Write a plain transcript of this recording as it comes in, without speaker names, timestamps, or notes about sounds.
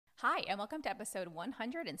Hi, and welcome to episode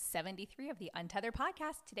 173 of the Untethered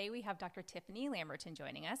podcast. Today we have Dr. Tiffany Lamberton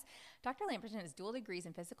joining us. Dr. Lamberton has dual degrees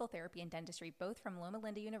in physical therapy and dentistry, both from Loma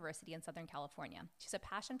Linda University in Southern California. She has a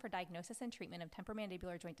passion for diagnosis and treatment of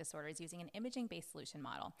temporomandibular joint disorders using an imaging-based solution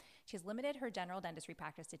model. She has limited her general dentistry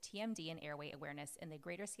practice to TMD and Airway awareness in the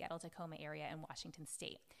greater Seattle-Tacoma area in Washington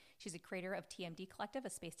State. She's a creator of TMD Collective,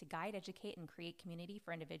 a space to guide, educate, and create community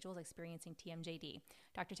for individuals experiencing TMJD.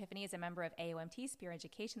 Dr. Tiffany is a member of AOMT, Spear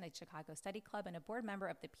Education, the Chicago Study Club, and a board member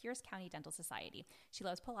of the Pierce County Dental Society. She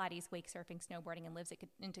loves Pilates, wake surfing, snowboarding, and lives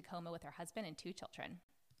in Tacoma with her husband and 2 children.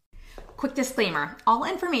 Quick disclaimer, all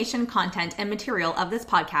information, content, and material of this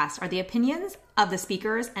podcast are the opinions of the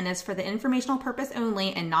speakers and is for the informational purpose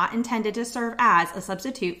only and not intended to serve as a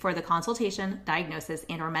substitute for the consultation, diagnosis,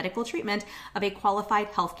 and/or medical treatment of a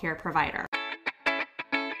qualified healthcare provider.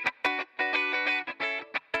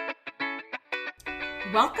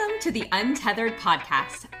 Welcome to the Untethered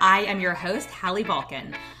podcast. I am your host, Hallie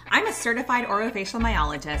Balkin. I'm a certified orofacial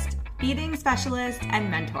myologist, feeding specialist,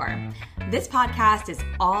 and mentor. This podcast is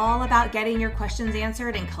all about getting your questions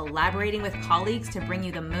answered and collaborating with colleagues to bring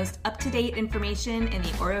you the most up-to-date information in the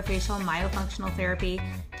orofacial myofunctional therapy,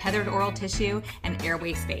 tethered oral tissue, and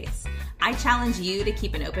airway space. I challenge you to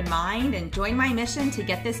keep an open mind and join my mission to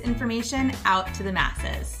get this information out to the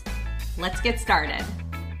masses. Let's get started.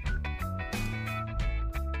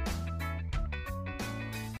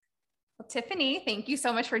 Well, Tiffany, thank you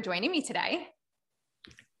so much for joining me today.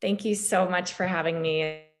 Thank you so much for having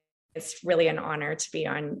me. It's really an honor to be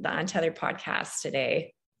on the Untethered podcast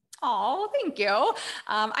today. Oh, thank you.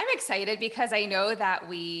 I'm excited because I know that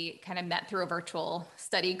we kind of met through a virtual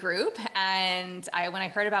study group. And when I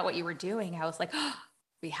heard about what you were doing, I was like, oh,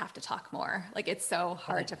 we have to talk more. Like, it's so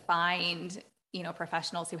hard to find,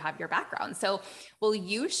 professionals who have your background. So will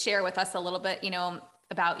you share with us a little bit,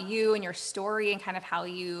 about you and your story and kind of how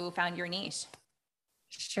you found your niche?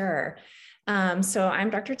 Sure. So I'm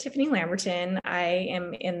Dr. Tiffany Lamberton. I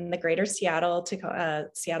am in the greater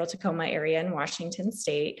Seattle-Tacoma area in Washington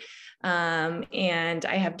State. And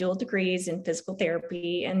I have dual degrees in physical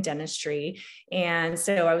therapy and dentistry. And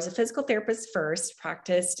so I was a physical therapist first,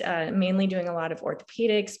 practiced mainly doing a lot of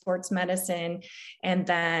orthopedic, sports medicine. And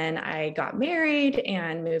then I got married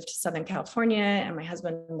and moved to Southern California, and my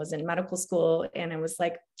husband was in medical school. And I was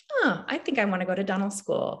like, oh, I think I want to go to dental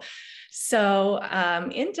school. So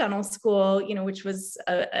in dental school, which was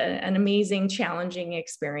an amazing, challenging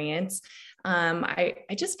experience, I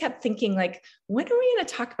just kept thinking, like, when are we going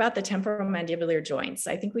to talk about the temporomandibular joints?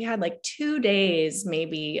 I think we had like 2 days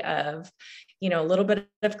maybe of, a little bit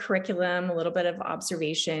of curriculum, a little bit of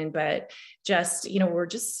observation, but just, we're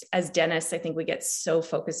just, as dentists, I think we get so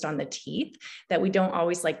focused on the teeth that we don't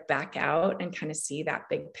always like back out and kind of see that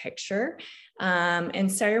big picture.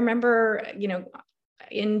 And so I remember,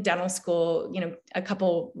 in dental school, a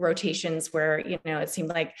couple rotations where, it seemed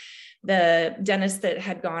like the dentist that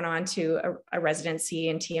had gone on to a residency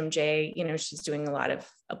in TMJ, she's doing a lot of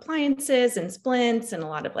appliances and splints and a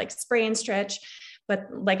lot of like spray and stretch. But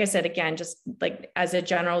like I said, again, just like as a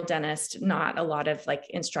general dentist, not a lot of like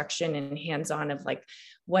instruction and hands-on of like,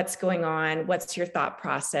 what's going on? What's your thought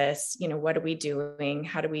process? What are we doing?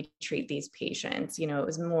 How do we treat these patients? It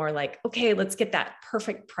was more like, okay, let's get that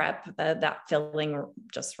perfect prep, that filling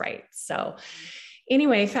just right. So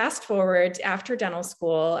anyway, fast forward, after dental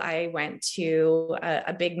school, I went to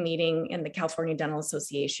a big meeting in the California Dental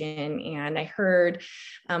Association, and I heard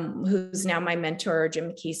who's now my mentor,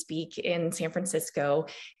 Jim McKee, speak in San Francisco.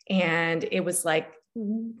 And it was like,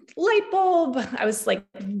 light bulb. I was like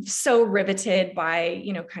so riveted by,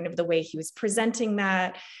 kind of the way he was presenting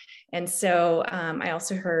that. And so I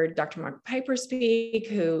also heard Dr. Mark Piper speak,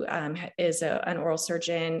 who is an oral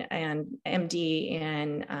surgeon and MD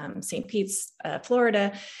in St. Pete's,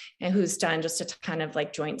 Florida, and who's done just a ton of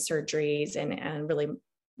like joint surgeries and really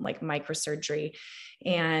like microsurgery.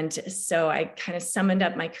 And so I kind of summoned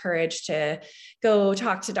up my courage to go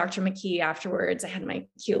talk to Dr. McKee afterwards. I had my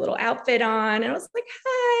cute little outfit on and I was like,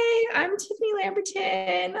 hi, I'm Tiffany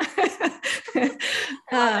Lamberton.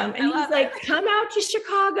 And he's like, come out to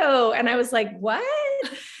Chicago. And I was like, what?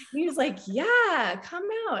 He was like, yeah, come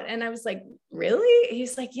out. And I was like, really?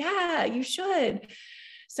 He's like, yeah, you should.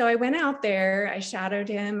 So I went out there, I shadowed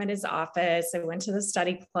him at his office. I went to the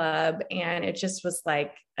study club, and it just was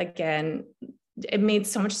like, again, it made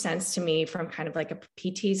so much sense to me from kind of like a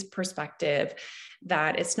PT's perspective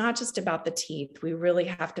that it's not just about the teeth. We really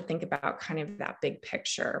have to think about kind of that big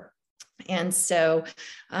picture. And so,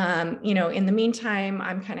 in the meantime,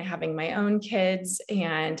 I'm kind of having my own kids,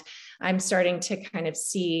 and I'm starting to kind of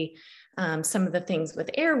see some of the things with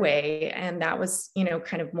Airway. And that was,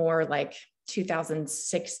 kind of more like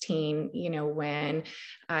 2016, when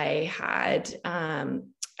I had,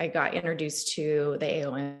 I got introduced to the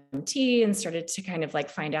AOMT and started to kind of like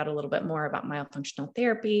find out a little bit more about myofunctional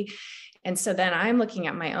therapy. And so then I'm looking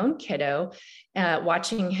at my own kiddo,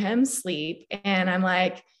 watching him sleep, and I'm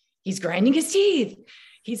like, he's grinding his teeth.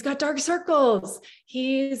 He's got dark circles.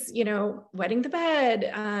 He's, wetting the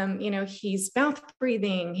bed. He's mouth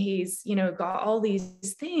breathing. He's, got all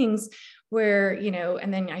these things where,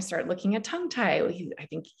 and then I start looking at tongue tie. I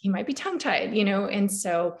think he might be tongue tied, and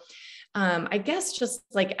so I guess just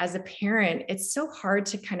like as a parent, it's so hard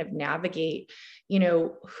to kind of navigate,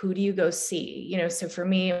 who do you go see? So for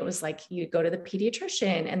me, it was like, you go to the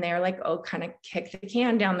pediatrician and they're like, oh, kind of kick the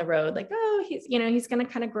can down the road. Like, oh, he's going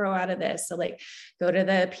to kind of grow out of this. So like, go to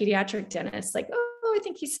the pediatric dentist, like, oh, I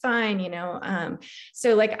think he's fine,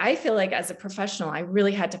 So like, I feel like as a professional, I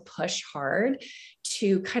really had to push hard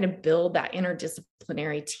to kind of build that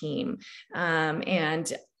interdisciplinary team.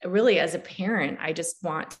 And really as a parent, I just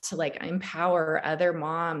want to like empower other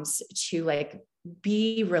moms to like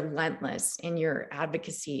be relentless in your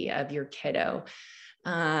advocacy of your kiddo.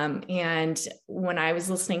 And when I was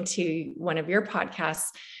listening to one of your podcasts,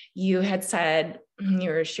 you had said, you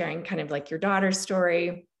were sharing kind of like your daughter's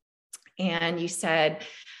story, and you said,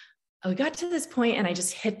 we got to this point and I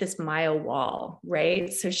just hit this mile wall,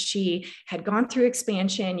 right? So she had gone through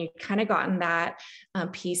expansion, you kind of gotten that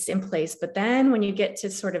piece in place, but then when you get to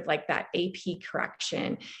sort of like that AP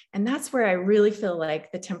correction, and that's where I really feel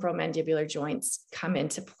like the temporal mandibular joints come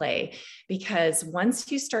into play, because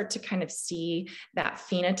once you start to kind of see that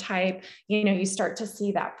phenotype, you start to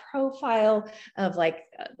see that profile of like,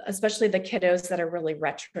 especially the kiddos that are really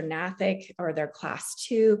retrognathic or they're class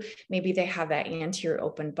 2, maybe they have that anterior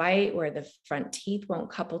open bite where the front teeth won't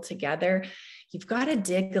couple together. You've got to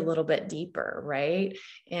dig a little bit deeper, right?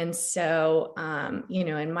 And so,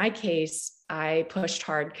 in my case, I pushed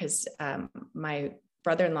hard because my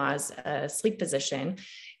brother-in-law is a sleep physician.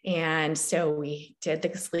 And so we did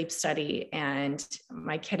the sleep study, and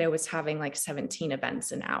my kiddo was having like 17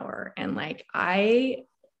 events an hour. And like, I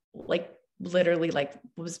literally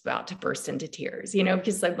was about to burst into tears,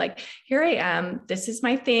 because I'm like, here I am, this is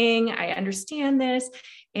my thing. I understand this.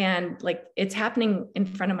 And like, it's happening in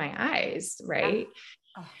front of my eyes. Right.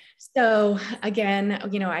 Oh. So again,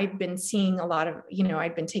 I've been seeing a lot of,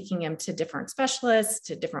 I've been taking him to different specialists,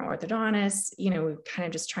 to different orthodontists, kind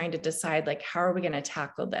of just trying to decide like, how are we going to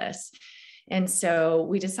tackle this? And so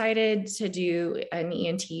we decided to do an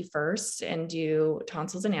ENT first and do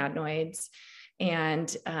tonsils and adenoids.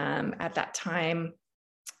 And at that time,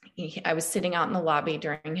 I was sitting out in the lobby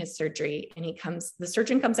during his surgery, and the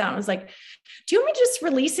surgeon comes out and was like, do you want me to just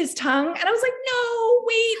release his tongue? And I was like, no,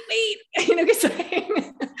 wait, because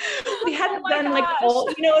we hadn't done like full,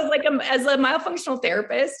 as a myofunctional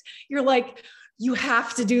therapist, you're like, you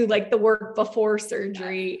have to do like the work before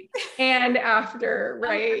surgery and after,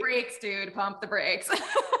 right? Pump the brakes, dude, pump the brakes.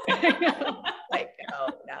 Like, oh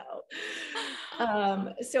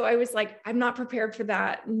no. So I was like, I'm not prepared for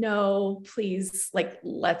that. No, please, like,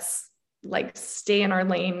 let's like stay in our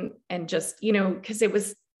lane and just, cause it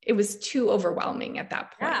was too overwhelming at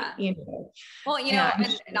that point, Well,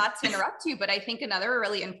 and not to interrupt you, but I think another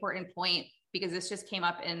really important point, because this just came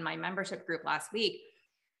up in my membership group last week,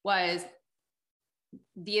 was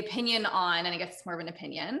the opinion on, and I guess it's more of an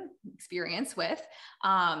opinion experience with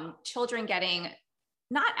children getting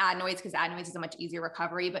not adenoids, because adenoids is a much easier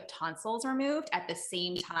recovery, but tonsils removed at the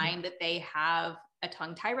same time that they have a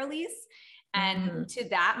tongue tie release. And to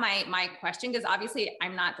that, my question, because obviously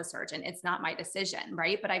I'm not the surgeon, it's not my decision,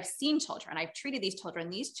 right? But I've seen children, I've treated these children.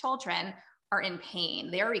 These children are in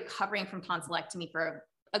pain. They are recovering from tonsillectomy for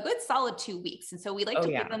a good solid 2 weeks. And so we like to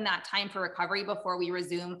give them that time for recovery before we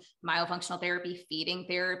resume myofunctional therapy, feeding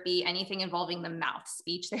therapy, anything involving the mouth,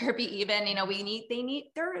 speech therapy, even,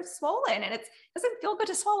 they're swollen, and it doesn't feel good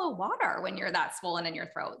to swallow water when you're that swollen in your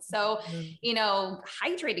throat. So,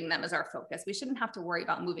 hydrating them is our focus. We shouldn't have to worry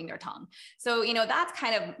about moving their tongue. So, that's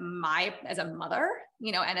kind of as a mother,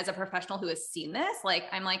 and as a professional who has seen this, like,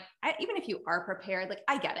 I'm like, even if you are prepared, like,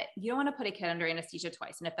 I get it. You don't want to put a kid under anesthesia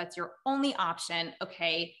twice. And if that's your only option,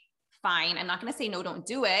 okay, fine. I'm not going to say, no, don't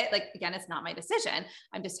do it. Like, again, it's not my decision.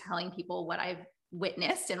 I'm just telling people what I've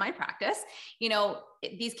witnessed in my practice.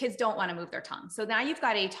 These kids don't want to move their tongue. So now you've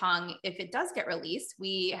got a tongue. If it does get released,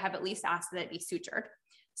 we have at least asked that it be sutured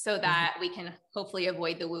so that we can hopefully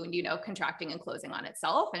avoid the wound, contracting and closing on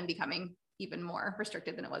itself and becoming even more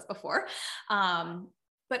restricted than it was before.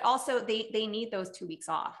 But also they need those 2 weeks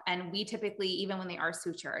off. And we typically, even when they are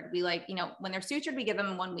sutured, we when they're sutured, we give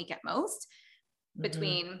them 1 week at most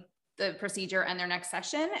between the procedure and their next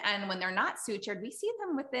session. And when they're not sutured, we see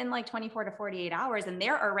them within like 24 to 48 hours, and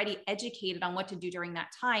they're already educated on what to do during that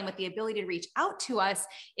time with the ability to reach out to us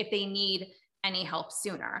if they need any help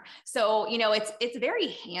sooner. So, it's very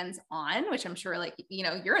hands-on, which I'm sure like,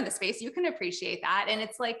 you're in the space, you can appreciate that. And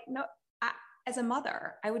it's like, no, as a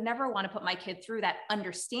mother, I would never want to put my kid through that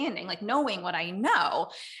understanding, like knowing what I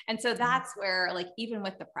know. And so that's where, like, even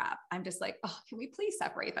with the prep, I'm just like, oh, can we please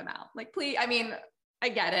separate them out? Like, please. I mean, I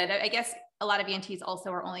get it. I guess a lot of ENTs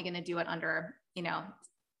also are only going to do it under, an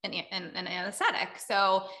anesthetic.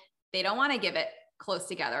 So they don't want to give it close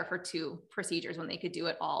together for two procedures when they could do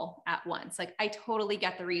it all at once. Like, I totally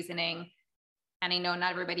get the reasoning. And I know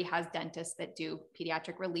not everybody has dentists that do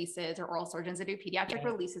pediatric releases or oral surgeons that do pediatric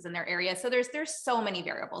releases in their area. So there's so many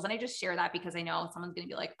variables. And I just share that because I know someone's going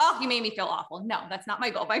to be like, oh, you made me feel awful. No, that's not my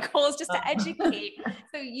goal. My goal is just to educate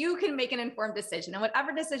so you can make an informed decision, and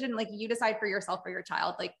whatever decision, like, you decide for yourself, for your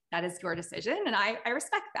child, like, that is your decision. And I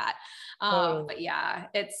respect that. But yeah,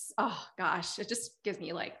 it's, oh gosh, it just gives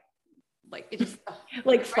me like it just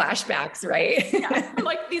like flashbacks, right? Yeah, I'm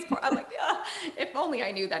like these poor, I'm like, if only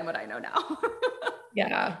I knew then what I know now.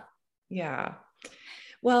 Yeah.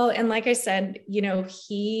 Well, and like I said,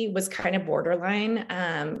 he was kind of borderline,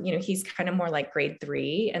 he's kind of more like grade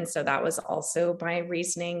 3. And so that was also my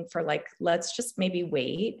reasoning for like, let's just maybe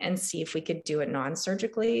wait and see if we could do it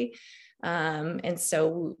non-surgically. And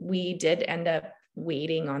so we did end up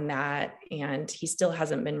waiting on that, and he still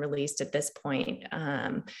hasn't been released at this point.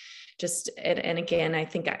 And again, I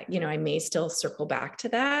think, I may still circle back to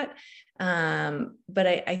that. But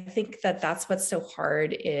I think that's what's so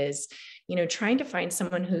hard is, trying to find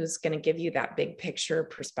someone who's going to give you that big picture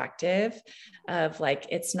perspective of like,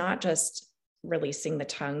 it's not just releasing the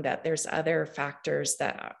tongue, that there's other factors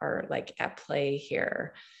that are like at play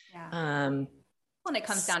here. Yeah. And it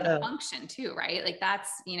comes down to function too, right? Like that's,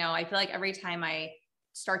 I feel like every time I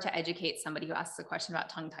start to educate somebody who asks a question about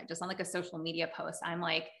tongue tie, just on like a social media post, I'm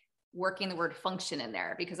like working the word function in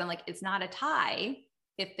there, because I'm like, it's not a tie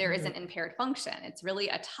if there isn't impaired function. It's really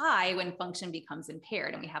a tie when function becomes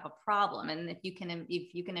impaired and we have a problem. And if you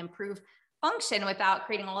can improve function without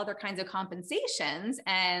creating all other kinds of compensations,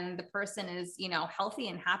 and the person is, healthy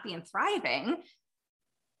and happy and thriving,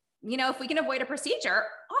 if we can avoid a procedure,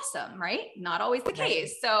 awesome, right? Not always the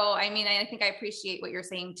case. So, I mean, I think I appreciate what you're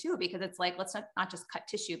saying too, because it's like, let's not just cut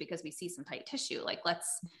tissue because we see some tight tissue. Like,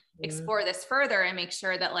 let's explore this further and make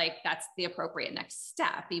sure that like, that's the appropriate next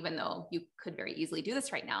step, even though you could very easily do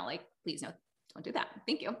this right now. Like, please no, don't do that.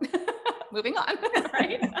 Thank you. Moving on.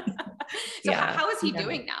 Right. So how is he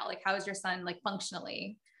doing now? Like, how is your son like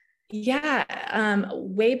functionally? Yeah.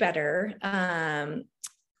 Way better. And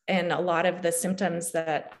a lot of the symptoms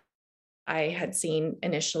that I had seen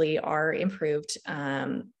initially are improved.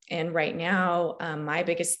 And right now, my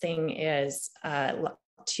biggest thing is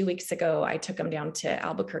 2 weeks ago, I took him down to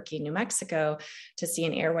Albuquerque, New Mexico to see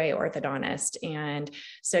an Airway orthodontist. And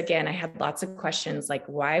so again, I had lots of questions like,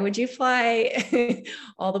 why would you fly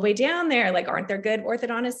all the way down there? Like, aren't there good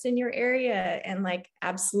orthodontists in your area? And like,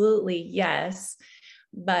 absolutely, yes.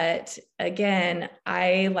 But again,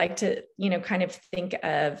 I like to, kind of think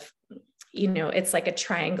of, it's like a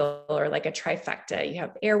triangle or like a trifecta. You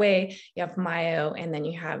have Airway, you have Myo, and then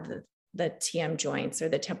you have the TM joints or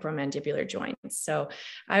the temporomandibular joints. So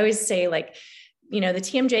I always say like, the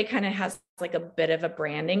TMJ kind of has like a bit of a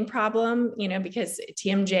branding problem, because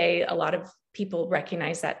TMJ, a lot of people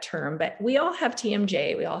recognize that term, but we all have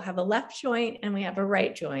TMJ. We all have a left joint and we have a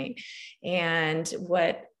right joint. And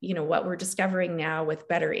what we're discovering now with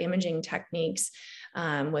better imaging techniques,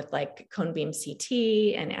 with like cone beam CT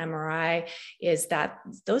and MRI, is that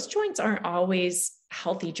those joints aren't always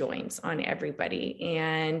healthy joints on everybody.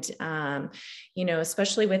 And,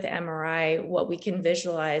 especially with MRI, what we can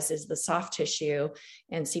visualize is the soft tissue,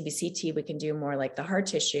 and CBCT, we can do more like the hard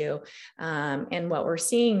tissue. And what we're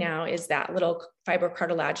seeing now is that little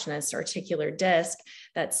fibrocartilaginous articular disc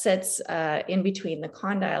that sits in between the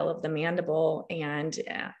condyle of the mandible and,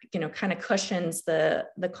 kind of cushions the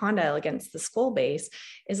condyle against the skull base,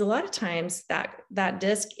 is a lot of times that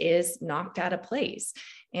disc is knocked out of place.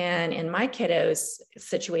 And in my kiddo's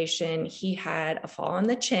situation, he had a fall on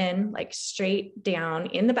the chin, like straight down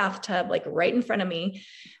in the bathtub, like right in front of me.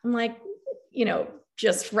 I'm like,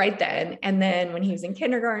 just right then. And then when he was in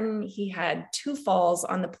kindergarten, he had 2 falls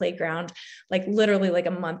on the playground, like literally like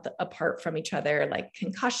a month apart from each other, like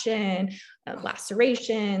concussion,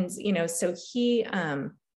 lacerations, so he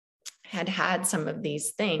had some of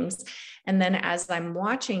these things. And then as I'm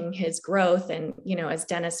watching his growth, and, as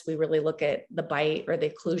dentists, we really look at the bite or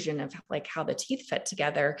the occlusion of like how the teeth fit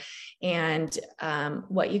together. And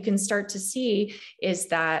what you can start to see is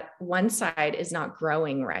that one side is not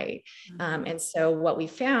growing right. And so what we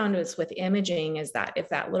found is with imaging is that if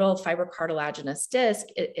that little fibrocartilaginous disc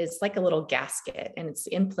is like a little gasket and it's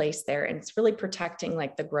in place there, and it's really protecting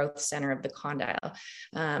like the growth center of the condyle.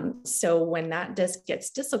 So when that disc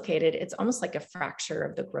gets dislocated, it's almost like a fracture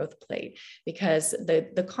of the growth plate, because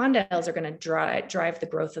the condyles are going to drive the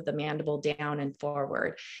growth of the mandible down and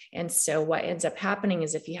forward. And so what ends up happening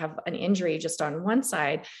is if you have an injury just on one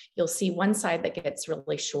side, you'll see one side that gets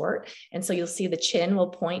really short. And so you'll see the chin will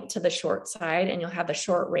point to the short side, and you'll have the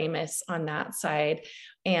short ramus on that side.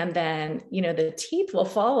 And then, the teeth will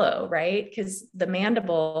follow, right? Because the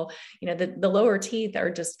mandible, the lower teeth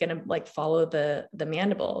are just going to like follow the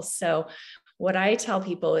mandible. So what I tell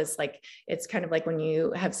people is like, it's kind of like when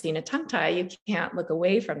you have seen a tongue tie, you can't look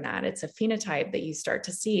away from that. It's a phenotype that you start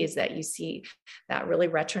to see, is that you see that really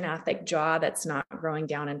retrognathic jaw that's not growing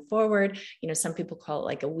down and forward. Some people call it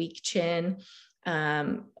like a weak chin.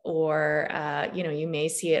 Or you may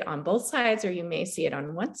see it on both sides, or you may see it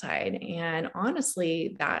on one side. And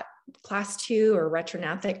honestly, that class 2 or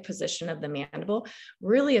retrognathic position of the mandible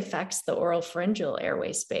really affects the oral pharyngeal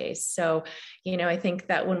airway space. So, I think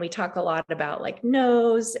that when we talk a lot about like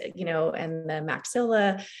nose, and the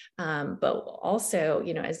maxilla, but also,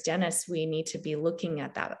 as dentists, we need to be looking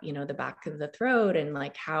at that, the back of the throat, and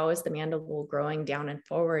like, how is the mandible growing down and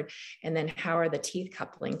forward? And then how are the teeth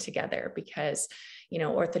coupling together? Because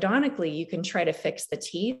orthodontically, you can try to fix the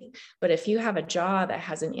teeth, but if you have a jaw that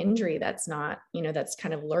has an injury that's not, that's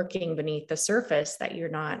kind of lurking beneath the surface that you're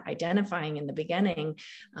not identifying in the beginning,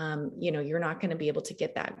 you're not going to be able to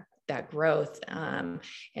get that growth.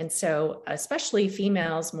 And so especially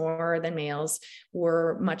females more than males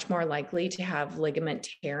were much more likely to have ligament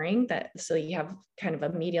tearing. So you have kind of a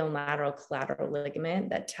medial and lateral collateral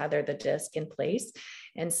ligament that tether the disc in place.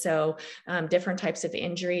 And so different types of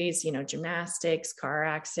injuries, gymnastics, car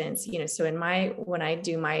accidents, so when I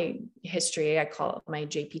do my history, I call it my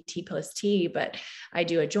JPT plus T, but I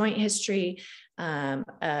do a joint history,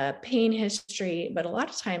 a pain history, but a lot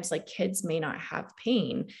of times like kids may not have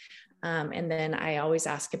pain. And then I always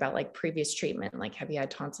ask about like previous treatment, like, have you had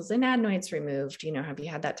tonsils and adenoids removed? Have you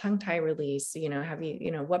had that tongue tie release? Have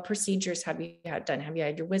you, what procedures have you had done? Have you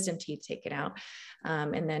had your wisdom teeth taken out?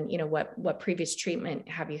 And then, what previous treatment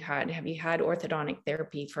have you had? Have you had orthodontic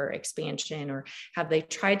therapy for expansion, or have they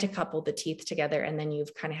tried to couple the teeth together? And then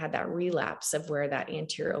you've kind of had that relapse of where that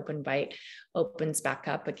anterior open bite opens back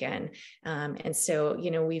up again. And so,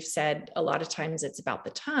 we've said a lot of times it's about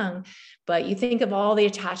the tongue, but you think of all the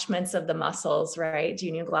attachments of the muscles, right?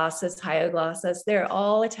 Genioglossus, hyoglossus, they're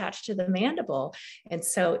all attached to the mandible. And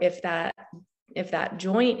so if that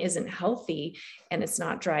joint isn't healthy and it's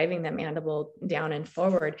not driving the mandible down and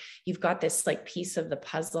forward, you've got this like piece of the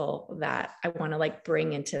puzzle that I want to like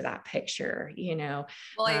bring into that picture,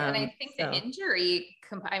 Well, and I think the injury,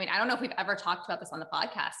 I don't know if we've ever talked about this on the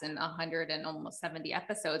podcast in 100 and almost 70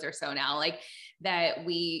 episodes or so now, like that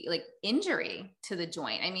we like injury to the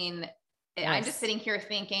joint. Yes. I'm just sitting here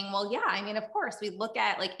thinking, well, yeah, of course we look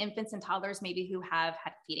at like infants and toddlers, maybe who have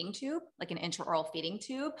had feeding tube, like an intraoral feeding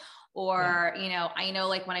tube, or, I know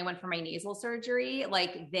like when I went for my nasal surgery,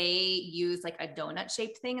 like they use like a donut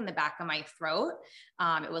shaped thing in the back of my throat.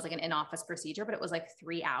 It was like an in-office procedure, but it was like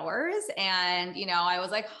 3 hours. And, I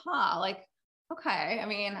was like, okay.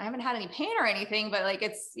 I haven't had any pain or anything, but like,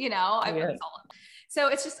 it's, so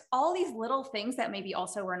it's just all these little things that maybe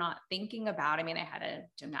also we're not thinking about. I had a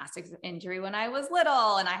gymnastics injury when I was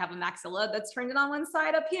little, and I have a maxilla that's turned in on one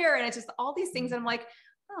side up here. And it's just all these things. And I'm like,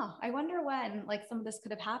 oh, I wonder when like some of this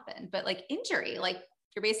could have happened. But like injury, like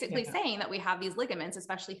you're basically saying that we have these ligaments,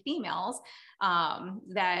 especially females,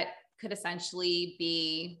 that could essentially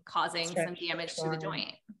be causing some damage to the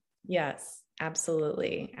joint. Yes.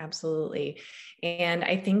 Absolutely. Absolutely. And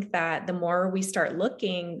I think that the more we start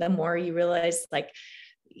looking, the more you realize like,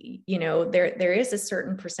 there is a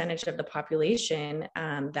certain percentage of the population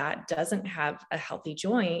that doesn't have a healthy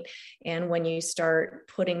joint. And when you start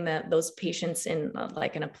putting those patients in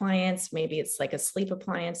like an appliance, maybe it's like a sleep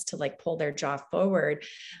appliance to like pull their jaw forward.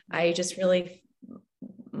 I just really,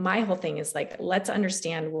 my whole thing is like, let's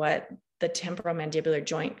understand what the temporomandibular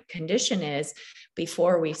joint condition is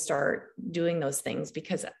before we start doing those things.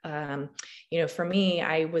 Because, for me,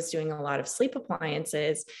 I was doing a lot of sleep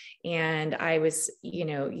appliances And I was,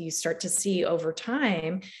 you start to see over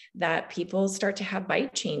time that people start to have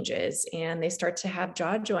bite changes, and they start to have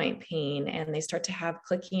jaw joint pain, and they start to have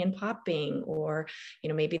clicking and popping, or,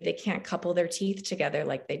 maybe they can't couple their teeth together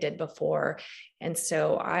like they did before. And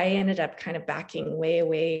so I ended up kind of backing way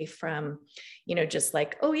away from, just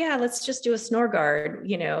like, oh yeah, let's just do a snore guard,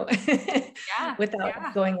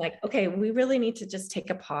 without going like, okay, we really need to just take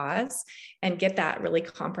a pause and get that really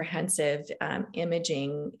comprehensive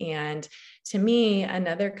imaging. And to me,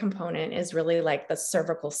 another component is really like the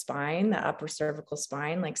cervical spine, the upper cervical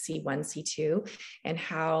spine, like C1, C2, and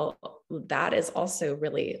how that is also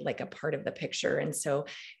really like a part of the picture. And so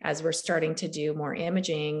as we're starting to do more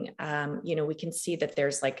imaging, we can see that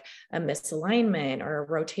there's like a misalignment or a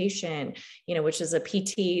rotation, which is a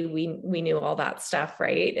PT. We knew all that stuff,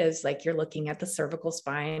 right? Is like, you're looking at the cervical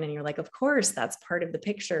spine and you're like, of course, that's part of the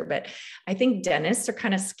picture. But I think dentists are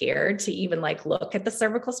kind of scared to even like look at the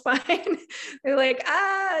cervical spine. They're like,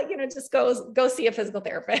 just go see a physical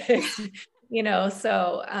therapist.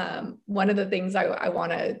 So one of the things I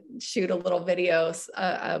want to shoot a little videos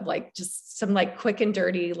of like just some like quick and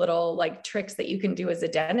dirty little like tricks that you can do as a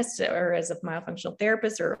dentist or as a myofunctional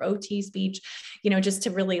therapist or OT speech, just to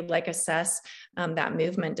really like assess that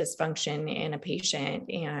movement dysfunction in a patient,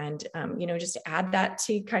 and just add that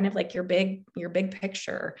to kind of like your big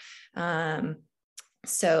picture.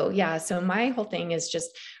 So my whole thing is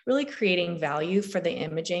just really creating value for the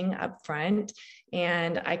imaging up front.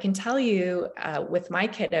 And I can tell you with my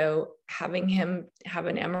kiddo, having him have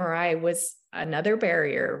an MRI was another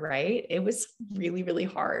barrier, right? It was really, really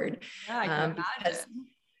hard. Yeah, I can imagine.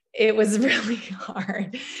 It was really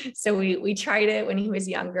hard. So we tried it when he was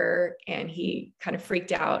younger, and he kind of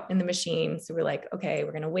freaked out in the machine. So we're like, okay,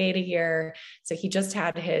 we're going to wait a year. So he just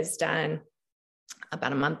had his done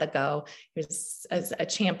about a month ago. He was as a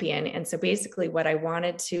champion. And so basically what I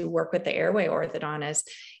wanted to work with the Airway orthodontist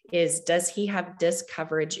is, does he have disc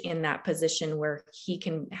coverage in that position where he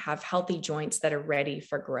can have healthy joints that are ready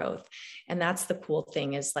for growth? And that's the cool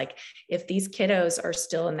thing, is like, if these kiddos are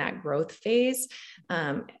still in that growth phase,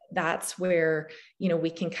 that's where, we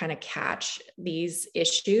can kind of catch these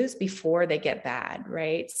issues before they get bad.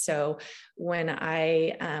 Right. So when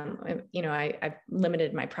I've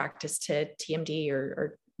limited my practice to TMD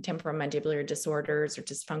or temporomandibular disorders or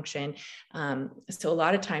dysfunction. So a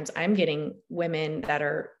lot of times I'm getting women that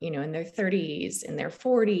are, in their 30s, in their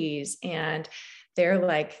 40s, and they're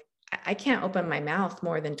like, I can't open my mouth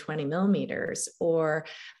more than 20 millimeters, or,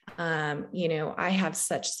 I have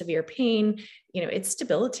such severe pain, it's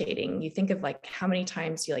debilitating. You think of like how many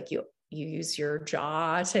times you use your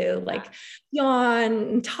jaw to like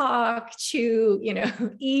yawn, talk, chew,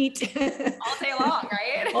 eat all day long,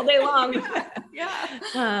 right? All day long.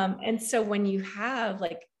 Yeah. And so when you have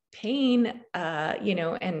like pain,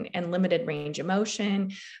 and limited range of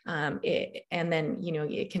motion, and then,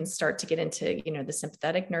 it can start to get into, the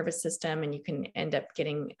sympathetic nervous system, and you can end up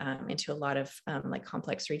getting into a lot of like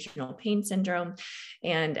complex regional pain syndrome.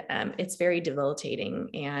 And it's very debilitating.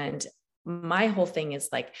 And my whole thing is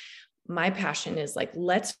like, my passion is like,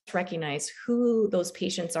 let's recognize who those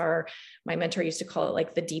patients are. My mentor used to call it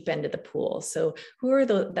like the deep end of the pool. So who are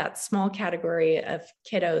that small category of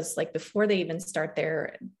kiddos, like before they even start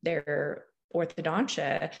their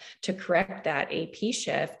orthodontia, to correct that AP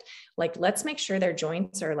shift, like, let's make sure their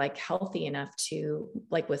joints are like healthy enough to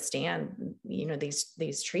like withstand,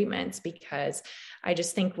 these treatments. Because I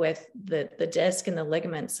just think with the disc and the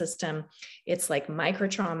ligament system, it's like micro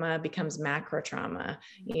trauma becomes macro trauma,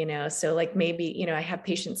 so like maybe, I have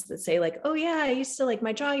patients that say like, oh yeah, I used to like,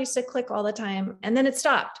 my jaw used to click all the time and then it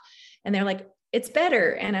stopped, and they're like, it's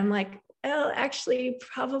better. And I'm like, well, actually,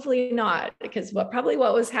 probably not, because what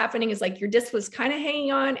was happening is like your disc was kind of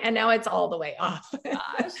hanging on, and now it's all the way off.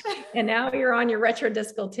 Gosh. And now you're on your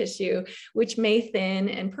retrodiscal tissue, which may thin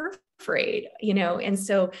and perforate, and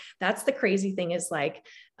so that's the crazy thing, is like,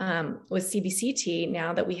 with CBCT,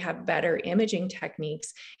 now that we have better imaging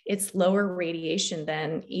techniques, it's lower radiation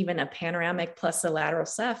than even a panoramic plus a lateral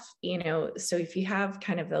ceph, so if you have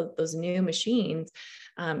kind of those new machines,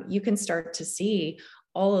 you can start to see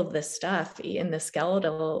all of this stuff in the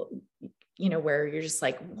skeletal, where you're just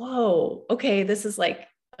like, whoa, okay, this is like,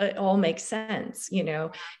 it all makes sense,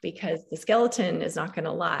 because the skeleton is not going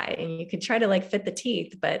to lie, and you can try to like fit the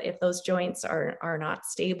teeth, but if those joints are not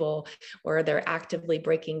stable, or they're actively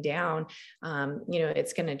breaking down,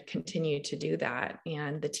 it's going to continue to do that,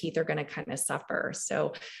 and the teeth are going to kind of suffer.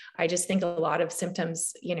 So I just think a lot of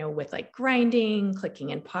symptoms, with like grinding,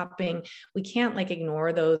 clicking and popping, we can't like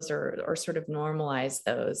ignore those or sort of normalize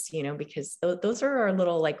those, because those are our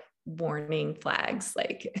little like warning flags,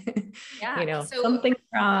 like, Yeah. So something's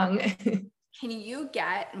wrong. can you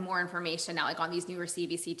get more information now, like on these newer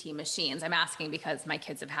CBCT machines? I'm asking because my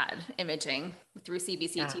kids have had imaging through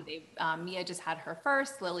CBCT. Yeah. They, Mia just had her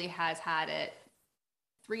first. Lily has had it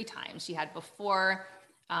 3 times. She had before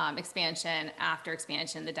expansion, after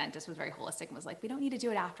expansion. The dentist was very holistic and was like, we don't need to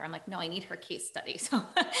do it after. I'm like, no, I need her case study. So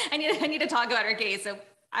I need to talk about her case. So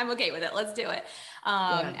I'm okay with it. Let's do it.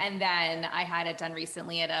 Yeah. And then I had it done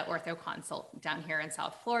recently at an ortho consult down here in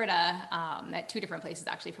South Florida, at 2 different places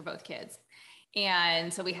actually for both kids.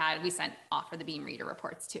 And so we sent off for the beam reader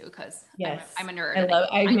reports too, because Yes. I'm a nerd.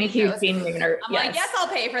 I I make need you those. beam reader. I'm Yes. like, yes, I'll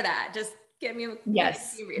pay for that. Just give me a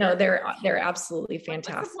Yes. beam reader. No, they're absolutely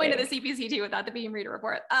fantastic. What's the point of the CBCT without the beam reader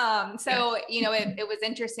report? So, it was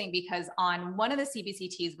interesting because on one of the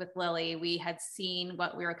CBCTs with Lily, we had seen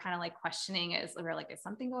what we were kind of like questioning is we were like, is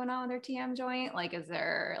something going on with their TM joint? Like, is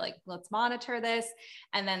there like, let's monitor this.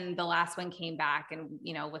 And then the last one came back and,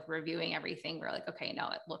 with reviewing everything, we we're like, okay, no,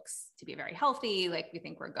 it looks to be very healthy. Like we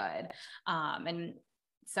think we're good. And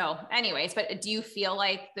so anyways, but do you feel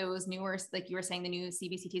like those newer, like you were saying, the new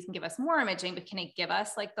CBCTs can give us more imaging, but can it give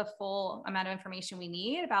us like the full amount of information we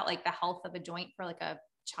need about like the health of a joint for like a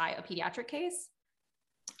pediatric case?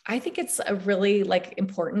 I think it's a really like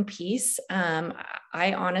important piece.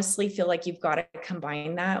 I honestly feel like you've got to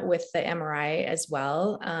combine that with the MRI as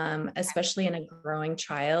well, especially in a growing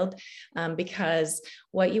child, because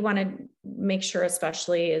what you want to make sure,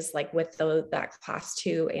 especially is like with that class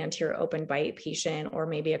 2 anterior open bite patient, or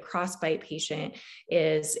maybe a cross bite patient,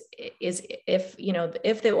 is if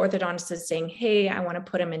the orthodontist is saying, hey, I want to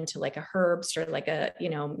put them into like a Herbst or like a,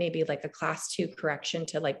 maybe like a class 2 correction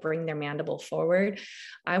to like bring their mandible forward.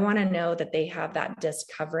 I want to know that they have that disc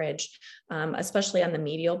coverage, especially on the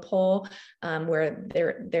medial pole, where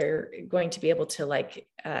they're going to be able to like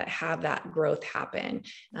have that growth happen.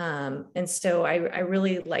 And so I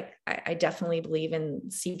really like, I definitely believe in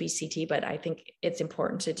CBCT, but I think it's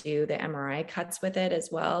important to do the MRI cuts with it as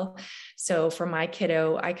well. So for my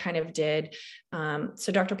kiddo, I kind of did,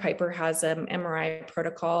 so Dr. Piper has an MRI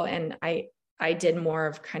protocol, and I did more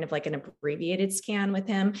of kind of like an abbreviated scan with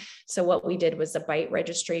him. So what we did was a bite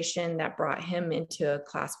registration that brought him into a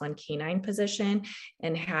class 1 canine position,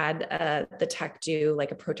 and had the tech do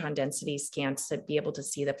like a proton density scan to be able to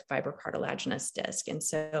see the fibrocartilaginous disc. And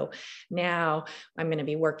so now I'm going to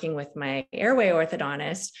be working with my Airway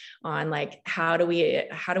orthodontist on like, how do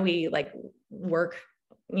we like work,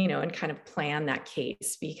 and kind of plan that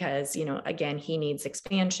case, because, again, he needs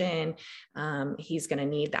expansion. He's going to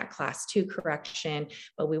need that class 2 correction,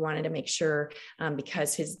 but we wanted to make sure,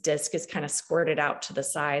 because his disc is kind of squirted out to the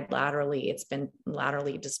side laterally, it's been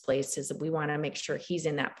laterally displaced, is that we want to make sure he's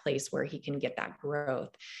in that place where he can get that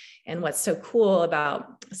growth. And what's so cool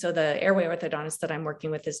so the Airway orthodontist that I'm working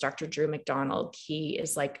with is Dr. Drew McDonald. He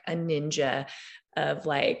is like a ninja of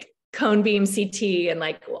like cone beam CT and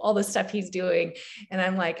like all the stuff he's doing. And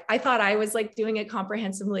I'm like, I thought I was like doing it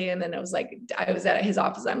comprehensively. And then I was at his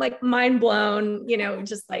office. I'm like mind blown,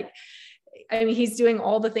 just like, I mean, he's doing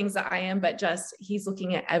all the things that I am, but just he's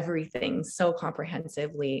looking at everything so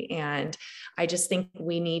comprehensively. And I just think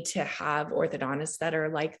we need to have orthodontists that are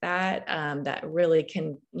like that, that really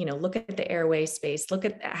can, look at the airway space, look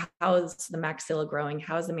at how is the maxilla growing,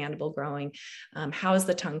 how is the mandible growing, how is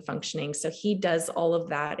the tongue functioning. So he does all of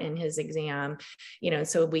that in his exam,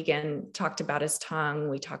 so we talked about his tongue.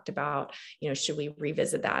 We talked about, should we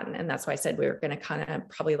revisit that? And that's why I said we were going to kind of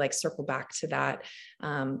probably like circle back to that.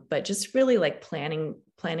 But just really like planning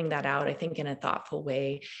that out, I think in a thoughtful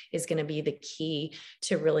way is going to be the key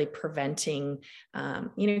to really preventing,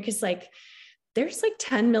 because like there's like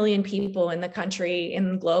 10 million people in the country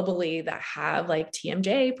and globally that have like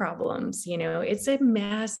TMJ problems, it's a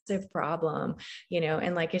massive problem,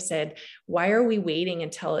 and like I said, why are we waiting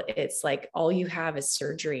until it's like all you have is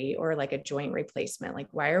surgery or like a joint replacement? Like,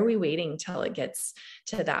 why are we waiting until it gets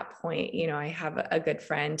to that point? I have a good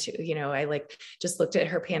friend who, I like just looked at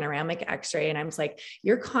her panoramic x-ray and I was like,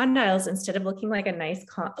 your condyles, instead of looking like a nice,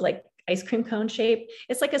 like ice cream cone shape,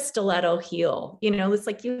 it's like a stiletto heel, it's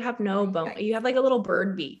like you have no bone, you have like a little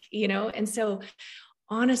bird beak, and so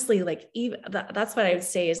honestly, like even that's what I would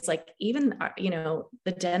say is like, even,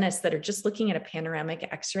 the dentists that are just looking at a panoramic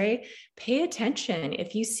x-ray, pay attention.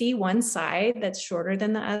 If you see one side that's shorter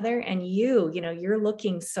than the other, and you're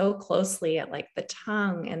looking so closely at like the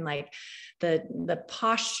tongue and like the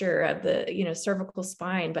posture of the, cervical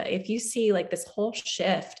spine. But if you see like this whole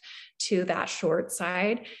shift to that short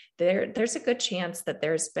side, there's a good chance that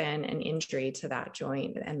there's been an injury to that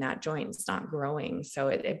joint, and that joint is not growing. So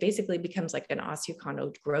it basically becomes like an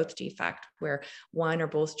osteochondral growth defect where one or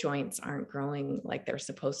both joints aren't growing like they're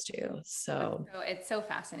supposed to. So it's so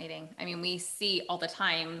fascinating. I mean, we see all the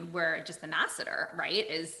time where just the masseter, right,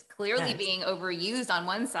 is clearly being overused on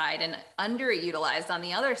one side and underutilized on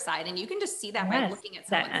the other side. And you can just see that by looking at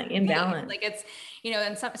someone's imbalance. Like it's, you know,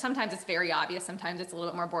 and sometimes it's very obvious. Sometimes it's a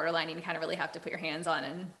little bit more borderline. You kind of really have to put your hands on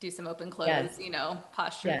and do some open close, you know,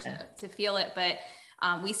 posture to feel it. But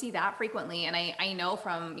we see that frequently. And I know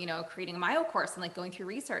from, you know, creating a myo course and like going through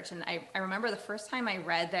research. And I remember the first time I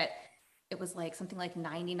read that it was like something like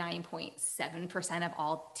 99.7% of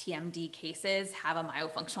all TMD cases have a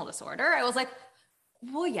myofunctional disorder. I was like,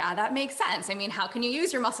 well, yeah, that makes sense. I mean, how can you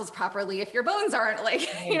use your muscles properly if your bones aren't like,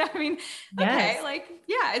 you know, I mean, okay, like,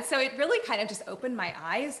 yeah. And so it really kind of just opened my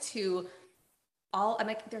eyes to I'm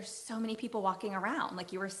like, there's so many people walking around,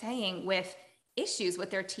 like you were saying, with issues with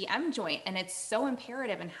their TM joint. And it's so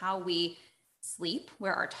imperative in how we sleep,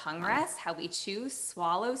 where our tongue rests, how we chew,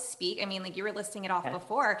 swallow, speak. I mean, like you were listing it off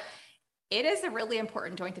before. It is a really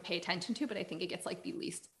important joint to pay attention to, but I think it gets like the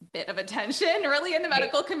least bit of attention really in the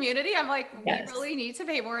medical community. I'm like, we really need to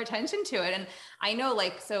pay more attention to it. And I know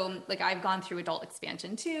so I've gone through adult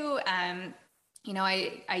expansion too. And, you know,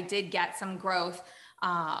 I did get some growth.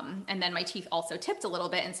 And then my teeth also tipped a little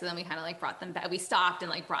bit. And so then we kind of like brought them back. We stopped and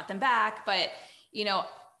like brought them back. But, you know,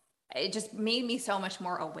 it just made me so much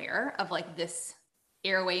more aware of like this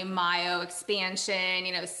airway myo expansion,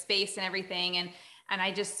 you know, space and everything. And I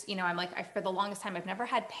just, you know, I'm like, for the longest time, I've never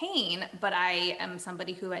had pain, but I am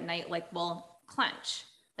somebody who at night, like, will clench.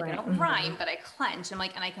 Like I don't rhyme, but I clench. I'm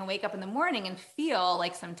like, and I can wake up in the morning and feel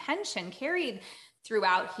like some tension carried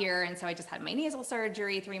throughout here. And so I just had my nasal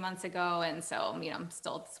surgery 3 months ago. And so, you know, I'm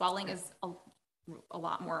still, swelling is a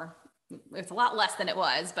lot more, it's a lot less than it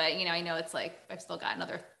was, but, you know, I know it's like, I've still got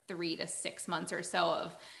another 3 to 6 months or so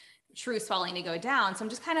of true swelling to go down. So I'm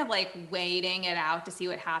just kind of like waiting it out to see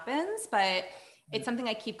what happens. But it's something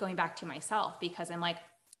I keep going back to myself because I'm like,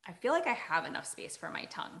 I feel like I have enough space for my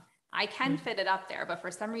tongue. I can fit it up there, but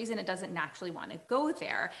for some reason it doesn't naturally want to go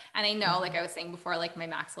there. And I know, like I was saying before, like my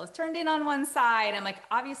maxilla is turned in on one side. I'm like,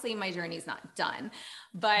 obviously my journey is not done,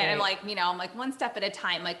 but I'm like, you know, I'm like one step at a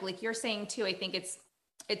time. Like you're saying too, I think it's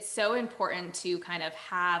so important to kind of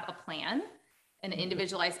have a plan, an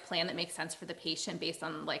individualized plan that makes sense for the patient based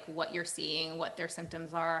on like what you're seeing, what their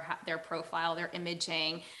symptoms are, their profile, their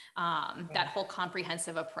imaging, that whole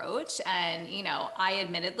comprehensive approach. And, you know, I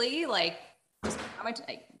admittedly like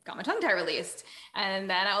I got my tongue tie released. And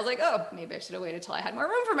then I was like, oh, maybe I should have waited till I had more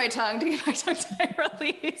room for my tongue to get my tongue tie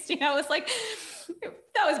released. You know, it's like,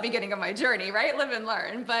 that was the beginning of my journey, right? Live and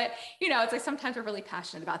learn. But, you know, it's like sometimes we're really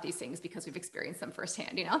passionate about these things because we've experienced them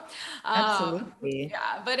firsthand, you know? Absolutely.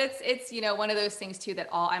 Yeah. But it's, you know, one of those things too, that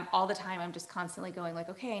all the time, I'm just constantly going like,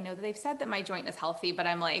 okay, I know that they've said that my joint is healthy, but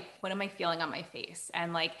I'm like, what am I feeling on my face?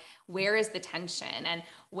 And like, where is the tension? And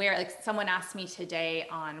where, like someone asked me today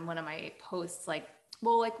on one of my posts, like,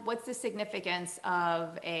 well, like, what's the significance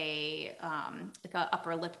of like a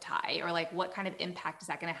upper lip tie, or like, what kind of impact is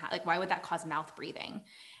that going to have? Like, why would that cause mouth breathing?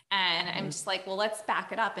 And I'm just like, well, let's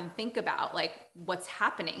back it up and think about like what's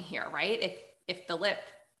happening here, right? If the lip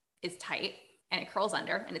is tight and it curls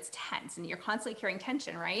under and it's tense and you're constantly carrying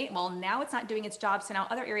tension, right? Well, now it's not doing its job. So now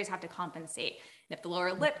other areas have to compensate. And if the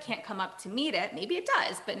lower lip can't come up to meet it, maybe it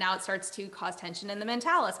does, but now it starts to cause tension in the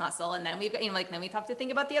mentalis muscle. And then we've got, you know, like, then we have to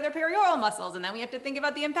think about the other perioral muscles. And then we have to think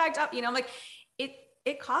about the impact up, you know, like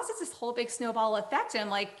it causes this whole big snowball effect. And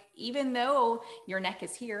like, even though your neck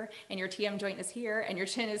is here and your TM joint is here and your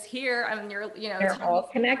chin is here, and you're, you know, they're all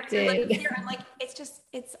connected. I'm like,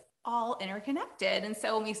 it's all interconnected. And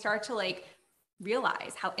so when we start to like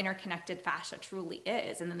realize how interconnected fascia truly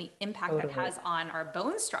is, and then the impact that has on our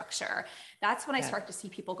bone structure, that's when I start to see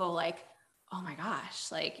people go like, oh my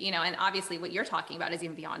gosh, like, you know, and obviously what you're talking about is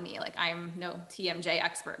even beyond me. Like, I'm no TMJ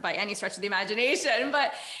expert by any stretch of the imagination,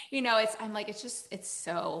 but you know, I'm like, it's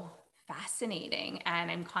so fascinating.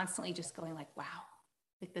 And I'm constantly just going like, wow,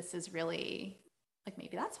 like this is really like,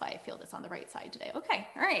 maybe that's why I feel this on the right side today. Okay.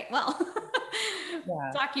 All right. Well,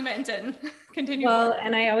 document and continue. Well,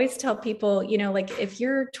 and I always tell people, you know, like if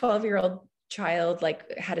your 12-year-old child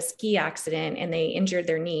like had a ski accident and they injured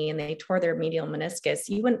their knee and they tore their medial meniscus,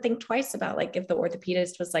 you wouldn't think twice about like if the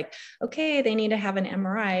orthopedist was like, okay, they need to have an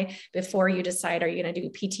MRI before you decide, are you going to do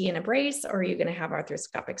PT and a brace, or are you going to have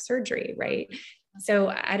arthroscopic surgery, right? So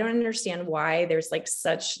I don't understand why there's like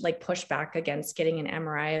such like pushback against getting an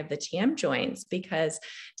MRI of the TM joints, because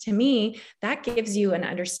to me, that gives you an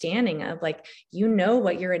understanding of like, you know,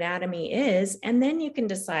 what your anatomy is. And then you can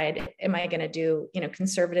decide, am I going to do,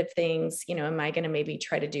 conservative things? Am I going to maybe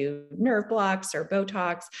try to do nerve blocks or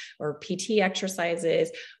Botox or PT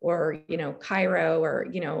exercises or, chiro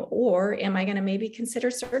or am I going to maybe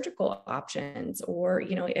consider surgical options or,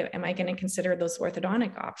 am I going to consider those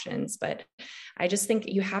orthodontic options? But I just think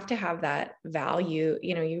you have to have that value,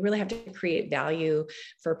 you really have to create value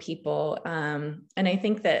for people. And I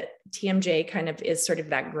think that TMJ kind of is sort of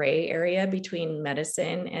that gray area between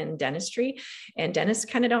medicine and dentistry, and dentists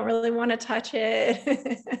kind of don't really want to touch it. Oh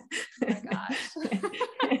my gosh.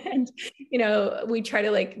 And, we try to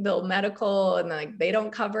like bill medical and like, they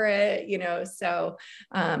don't cover it, so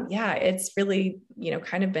yeah, it's really,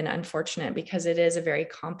 kind of been unfortunate because it is a very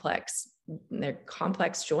they're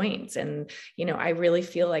complex joints. And, I really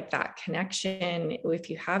feel like that connection, if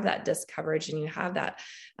you have that disc coverage and you have that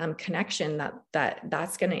connection,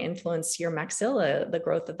 that's going to influence your maxilla, the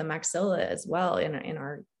growth of the maxilla as well in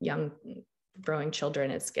our young growing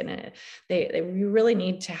children. It's you really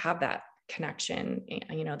need to have that connection,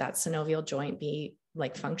 that synovial joint be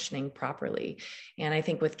like functioning properly. And I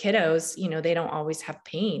think with kiddos, they don't always have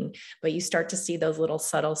pain, but you start to see those little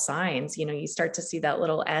subtle signs, you start to see that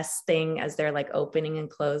little S thing as they're like opening and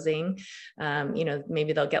closing.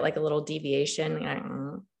 Maybe they'll get like a little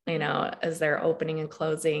deviation, as they're opening and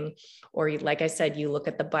closing, or like I said, you look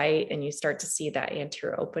at the bite and you start to see that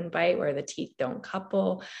anterior open bite where the teeth don't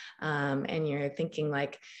couple. And you're thinking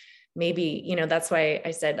like, maybe, that's why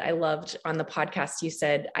I said, I loved on the podcast, you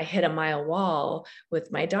said, I hit a mile wall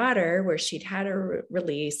with my daughter where she'd had a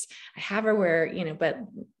release. I have her where, but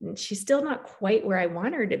she's still not quite where I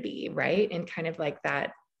want her to be. Right. And kind of like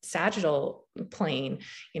that sagittal plane,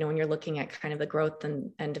 when you're looking at kind of the growth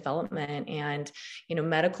and development. And,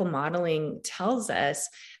 medical modeling tells us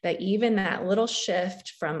that even that little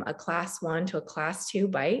shift from a class 1 to a class 2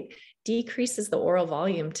 bite decreases the oral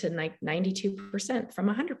volume to 92% from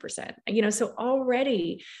 100%, so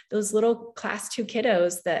already those little class 2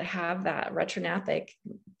 kiddos that have that retrognathic,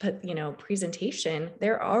 presentation,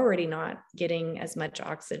 they're already not getting as much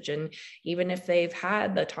oxygen, even if they've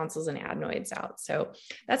had the tonsils and adenoids out. So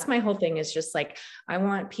that's my whole thing, is just like, I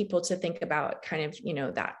want people to think about kind of,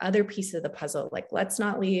 that other piece of the puzzle, like, let's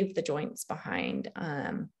not leave the joints behind.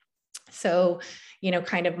 So,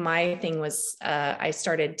 kind of my thing was, I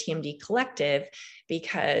started TMD Collective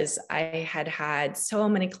because I had so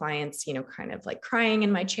many clients, kind of like crying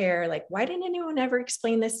in my chair, like, why didn't anyone ever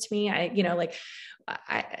explain this to me? I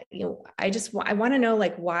want to know,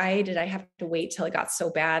 like, why did I have to wait till it got so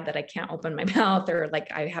bad that I can't open my mouth, or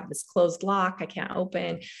like I have this closed lock I can't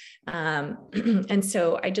open. And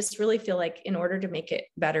so I just really feel like in order to make it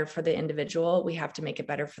better for the individual, we have to make it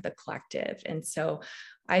better for the collective. And so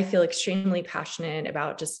I feel extremely passionate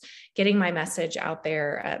about just getting my message out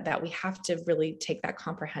there, that we have to really take that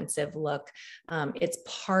comprehensive look. It's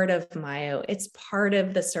part of myo, it's part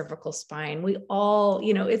of the cervical spine. We all,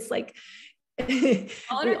 it's like, we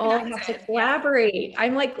all have to collaborate.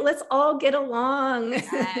 I'm like, let's all get along.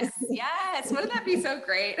 Yes. Wouldn't that be so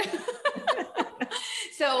great?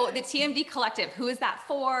 So the TMD Collective, who is that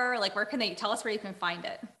for? Like, where can they tell us where you can find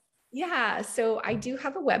it? Yeah. So I do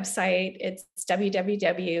have a website. It's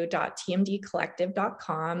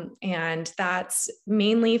www.tmdcollective.com. And that's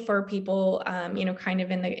mainly for people, kind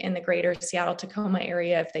of in the greater Seattle, Tacoma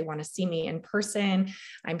area. If they want to see me in person,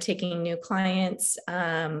 I'm taking new clients.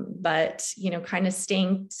 But, kind of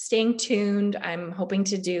staying tuned. I'm hoping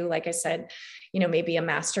to do, like I said, maybe a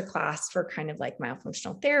master class for kind of like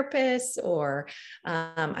myofunctional therapists, or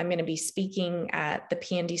I'm going to be speaking at the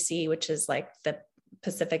PNDC, which is like the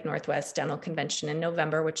Pacific Northwest Dental Convention in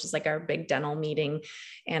November, which is like our big dental meeting.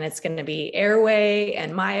 And it's going to be Airway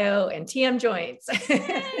and Myo and TM joints.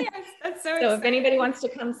 Yes, that's so if anybody wants to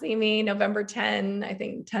come see me, November 10, I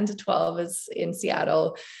think 10 to 12 is in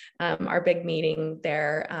Seattle, our big meeting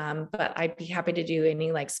there. But I'd be happy to do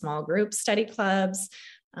any like small group study clubs.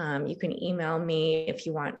 You can email me if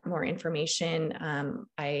you want more information.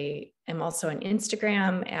 I am also on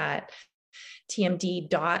Instagram at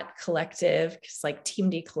tmd.collective, because like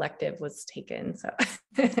TMD Collective was taken. So,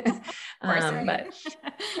 but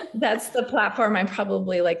that's the platform I'm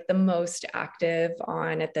probably like the most active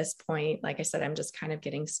on at this point. Like I said, I'm just kind of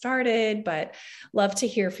getting started, but love to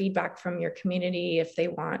hear feedback from your community if they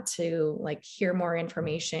want to like hear more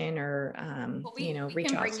information, or, we reach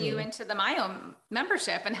can out bring to you me. into the Myo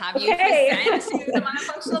membership and have you present to the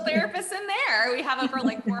myofunctional therapists in there. We have over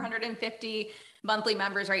like 450 monthly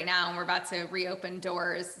members right now, and we're about to reopen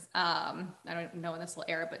doors. I don't know when this will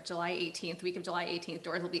air, but July 18th, week of July 18th,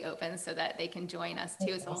 doors will be open so that they can join us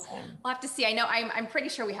too. That's So awesome. we'll have to see. I know I'm pretty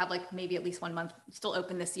sure we have like maybe at least 1 month still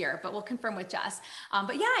open this year, but we'll confirm with Jess.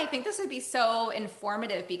 But yeah, I think this would be so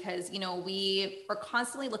informative because, you know, we are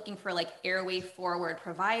constantly looking for like airway forward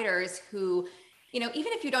providers who, you know,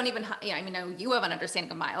 even if you don't even, I mean, you have an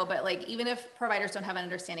understanding of myo, but like, even if providers don't have an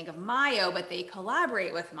understanding of myo, but they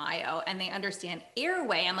collaborate with myo and they understand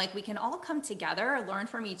airway, and like, we can all come together, learn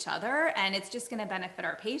from each other, and it's just going to benefit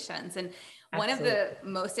our patients. And one of the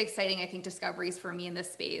most exciting, I think, discoveries for me in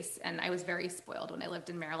this space, and I was very spoiled when I lived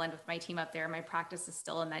in Maryland with my team up there. My practice is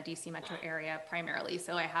still in that DC metro area primarily.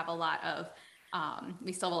 So I have a lot of,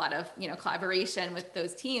 we still have a lot of, you know, collaboration with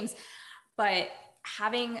those teams, but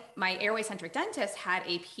having my airway centric dentist had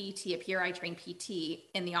a PT, a PRI trained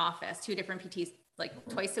PT in the office, 2 different PTs, like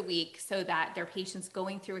twice a week, so that their patients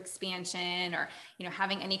going through expansion or, you know,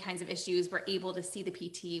 having any kinds of issues were able to see the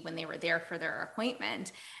PT when they were there for their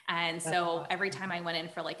appointment. And so every time I went in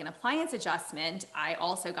for like an appliance adjustment, I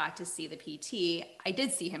also got to see the PT. I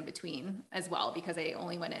did see him between as well, because I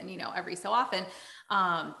only went in, you know, every so often.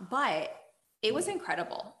 But it was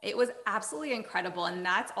incredible. It was absolutely incredible. And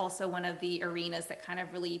that's also one of the arenas that kind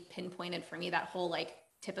of really pinpointed for me that whole like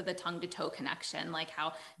tip of the tongue to toe connection, like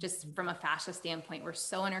how just from a fascia standpoint, we're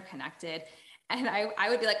so interconnected. And I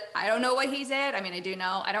would be like, I don't know what he did. I mean, I do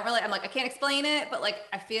know, I don't really, I'm like, I can't explain it, but like,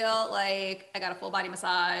 I feel like I got a full body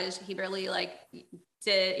massage. He barely like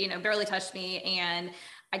did, you know, barely touched me. And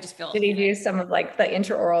I just feel. Did he do some of like the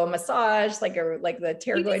intraoral massage, like, or like the He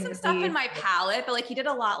did pterygoid some stuff in relief? my palate, but like he did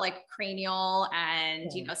a lot like cranial and,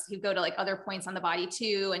 you know, so he'd go to like other points on the body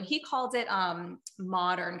too. And he called it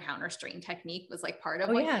modern counter strain technique was like part of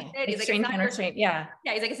what he did. He's Extreme like, counter strain. Yeah.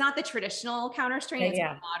 Yeah. He's like, it's not the traditional counter strain, it's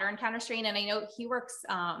modern counter strain. And I know he works,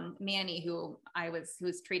 Manny, who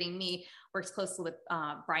was treating me, works closely with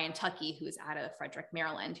Brian Tuckey, who's out of Frederick,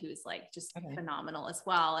 Maryland, who's like just phenomenal as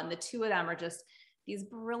well. And the two of them are just these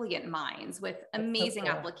brilliant minds with amazing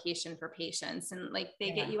application for patients. And like,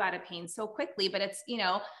 they get you out of pain so quickly, but it's, you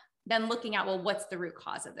know, then looking at, well, what's the root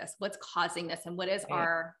cause of this? What's causing this? And what is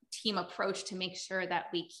our team approach to make sure that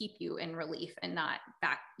we keep you in relief and not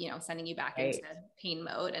back, you know, sending you back into pain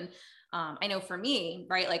mode. And I know for me,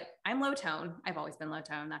 right, like I'm low tone. I've always been low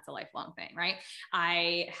tone. That's a lifelong thing, right?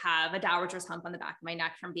 I have a dowerger's hump on the back of my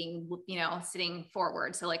neck from being, you know, sitting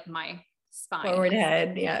forward. So like my spine. Forward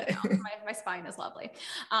head. Yeah. You know, my spine is lovely.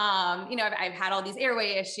 You know, I've had all these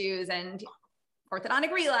airway issues and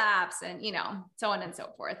orthodontic relapse and, you know, so on and so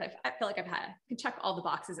forth. I feel like I can check all the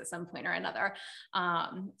boxes at some point or another.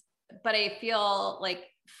 But I feel like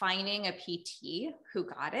finding a PT who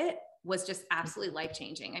got it was just absolutely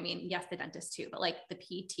life-changing. I mean, yes, the dentist too, but like the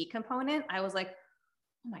PT component, I was like,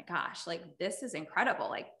 oh my gosh, like this is incredible.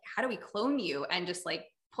 Like, how do we clone you and just like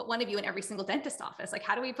put one of you in every single dentist office? Like,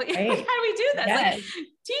 how do we put, like, how do we do this? Like,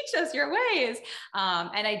 teach us your ways.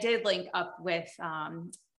 And I did link up with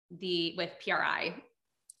PRI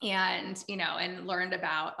and, you know, and learned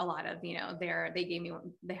about a lot of, you know, they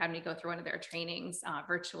had me go through one of their trainings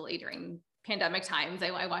virtually during pandemic times.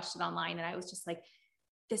 I watched it online and I was just like,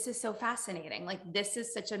 this is so fascinating. Like, this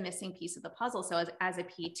is such a missing piece of the puzzle. So as a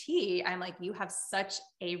PT, I'm like, you have such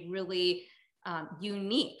a really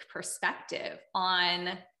unique perspective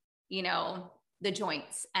on, you know, the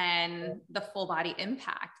joints and the full body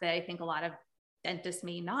impact that I think a lot of dentists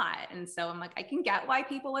may not. And so I'm like, I can get why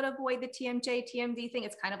people would avoid the TMJ, TMD thing.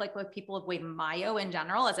 It's kind of like what people avoid myo in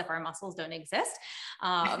general, as if our muscles don't exist.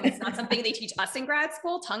 It's not something they teach us in grad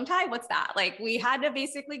school. Tongue tie, what's that? Like, we had to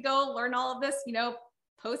basically go learn all of this, you know,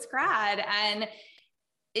 post grad. And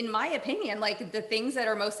in my opinion, like the things that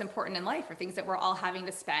are most important in life are things that we're all having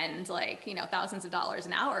to spend like, you know, thousands of dollars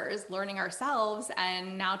and hours learning ourselves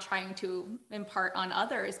and now trying to impart on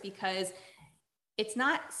others, because it's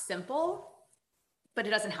not simple, but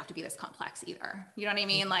it doesn't have to be this complex either. You know what I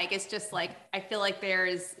mean? Like, it's just like, I feel like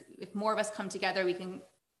if more of us come together, we can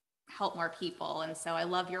help more people. And so I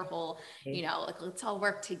love your whole, you know, like, let's all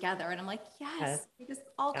work together. And I'm like, yes, we just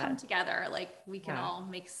all come together. Like, we can all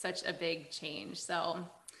make such a big change. So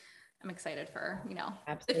I'm excited for, you know,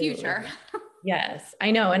 the future. Yes,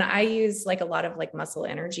 I know. And I use like a lot of like muscle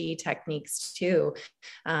energy techniques too,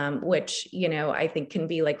 which, you know, I think can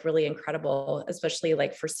be like really incredible, especially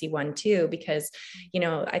like for C1 too, because, you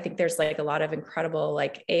know, I think there's like a lot of incredible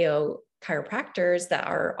like AO chiropractors that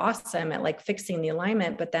are awesome at like fixing the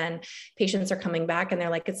alignment, but then patients are coming back and they're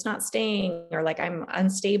like, it's not staying, or like I'm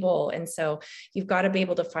unstable. And so you've got to be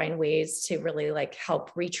able to find ways to really like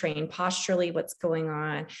help retrain posturally what's going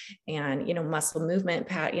on, and, muscle movement,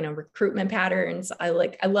 recruitment patterns. I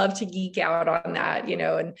love to geek out on that,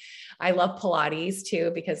 and I love Pilates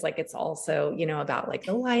too, because like, it's also, about like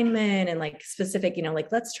alignment and like specific,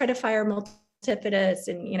 like let's try to fire multifidus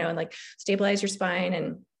and, and like stabilize your spine.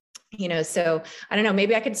 And so I don't know,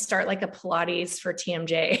 maybe I could start like a Pilates for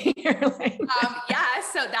TMJ. Yeah.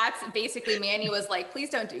 So that's basically, Manny was like, please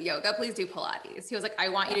don't do yoga. Please do Pilates. He was like, I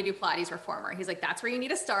want you to do Pilates reformer. He's like, that's where you need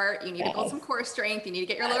to start. You need to build some core strength. You need to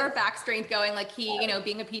get your lower back strength going. Like he,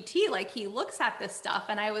 being a PT, like he looks at this stuff.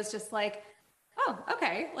 And I was just like, oh,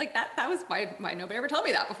 okay. Like that was why nobody ever told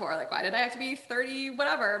me that before. Like, why did I have to be 30,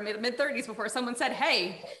 whatever, mid 30s before someone said,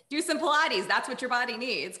 hey, do some Pilates. That's what your body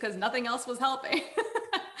needs. Cause nothing else was helping.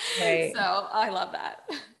 Right. So I love that.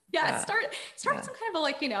 Yeah. Start some kind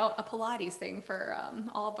of a Pilates thing for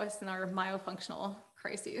all of us in our myofunctional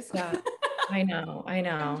crises. Yeah. I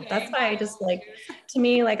know. That's why I just like, to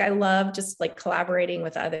me, like, I love just like collaborating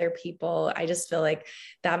with other people. I just feel like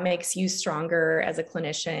that makes you stronger as a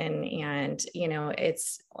clinician. And,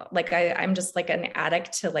 it's like, I'm just like an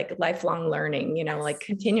addict to like lifelong learning, like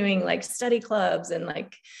continuing like study clubs and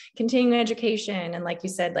like continuing education. And like you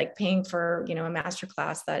said, like paying for, a master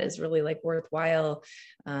class that is really like worthwhile,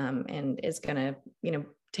 and is going to,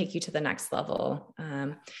 take you to the next level.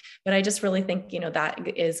 But I just really think, that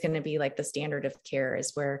is going to be like the standard of care,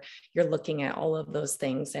 is where you're looking at all of those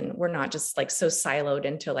things. And we're not just like so siloed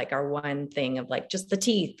into like our one thing of like just the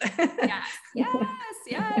teeth.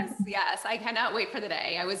 Yes. I cannot wait for the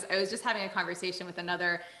day. I was just having a conversation with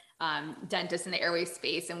another dentist in the airway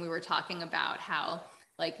space. And we were talking about how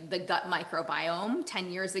like the gut microbiome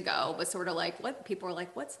 10 years ago was sort of like, what people were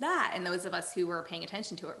like, what's that? And those of us who were paying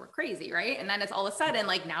attention to it were crazy. Right. And then it's all of a sudden,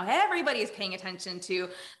 like now everybody's paying attention to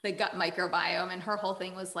the gut microbiome. And her whole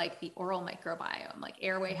thing was like the oral microbiome, like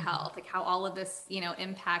airway health, like how all of this,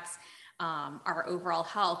 impacts our overall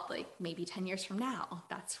health, like maybe 10 years from now.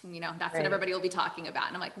 That's right. What everybody will be talking about.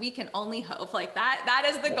 And I'm like, we can only hope like that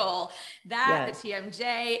is the goal, that the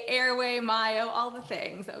TMJ, airway, myo, all the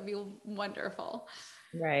things. That would be wonderful.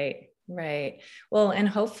 Right. Well, and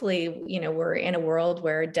hopefully, we're in a world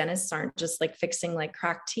where dentists aren't just like fixing like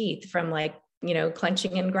cracked teeth from like,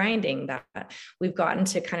 clenching and grinding. That we've gotten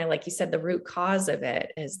to kind of, like you said, the root cause of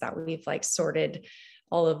it is that we've like sorted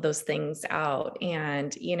all of those things out.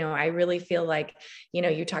 And, I really feel like,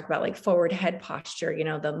 you talk about like forward head posture,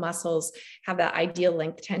 the muscles have that ideal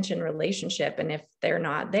length tension relationship. And if they're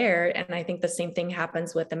not there, and I think the same thing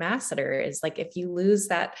happens with the masseter, is like, if you lose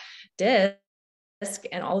that disc,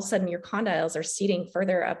 and all of a sudden your condyles are seating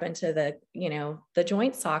further up into the, the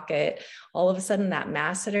joint socket, all of a sudden that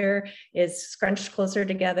masseter is scrunched closer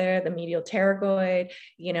together, the medial pterygoid,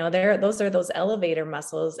 those are those elevator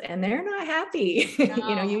muscles, and they're not happy.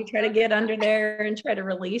 No. You try to get under there and try to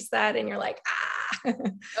release that, and you're like,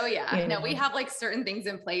 Oh yeah. No, we have like certain things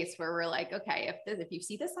in place where we're like, okay, if you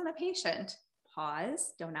see this on a patient,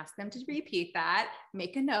 pause, don't ask them to repeat that,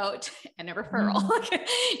 make a note and a referral.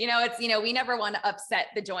 We never want to upset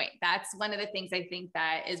the joint. That's one of the things I think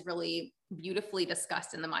that is really beautifully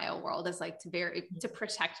discussed in the myo world, is like to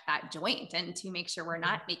protect that joint and to make sure we're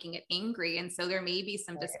not making it angry. And so there may be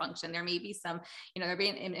some dysfunction, there may be some, there may be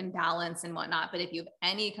an imbalance and whatnot, but if you have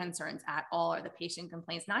any concerns at all, or the patient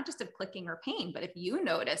complains, not just of clicking or pain, but if you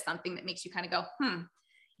notice something that makes you kind of go,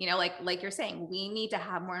 like you're saying, we need to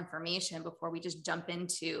have more information before we just jump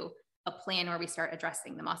into a plan where we start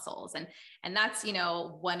addressing the muscles. And that's,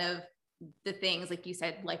 one of the things, like you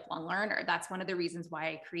said, lifelong learner. That's one of the reasons why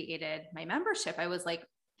I created my membership. I was like,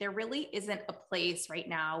 there really isn't a place right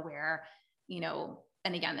now where,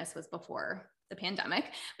 and again, this was before the pandemic,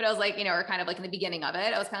 but I was like, or kind of like in the beginning of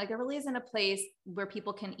it, I was kind of like, there really isn't a place where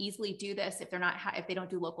people can easily do this if if they don't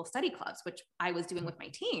do local study clubs, which I was doing with my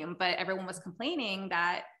team, but everyone was complaining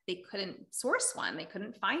that they couldn't source one, they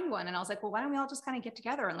couldn't find one. And I was like, well, why don't we all just kind of get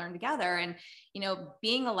together and learn together? And,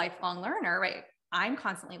 being a lifelong learner, right, I'm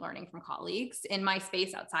constantly learning from colleagues in my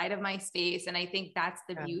space, outside of my space. And I think that's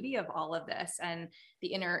the beauty of all of this, and the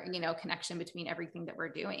inner, connection between everything that we're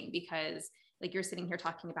doing, because like you're sitting here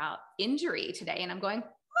talking about injury today, and I'm going,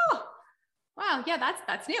 oh, wow. Yeah,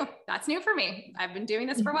 that's new. That's new for me. I've been doing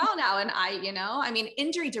this for a while now. And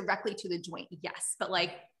injury directly to the joint. Yes. But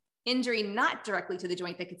like injury, not directly to the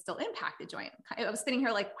joint, that could still impact the joint. I was sitting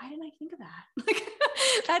here like, why didn't I think of that?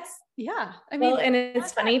 Yeah. I mean, Well, and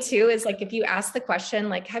it's funny too, is like, if you ask the question,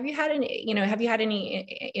 like, have you had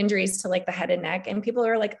any injuries to like the head and neck? And people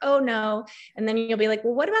are like, oh no. And then you'll be like,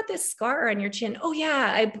 well, what about this scar on your chin? Oh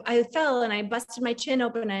yeah, I fell and I busted my chin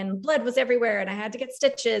open and blood was everywhere and I had to get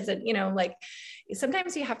stitches. And, like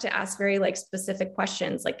sometimes you have to ask very like specific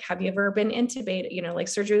questions. Like, have you ever been intubated, like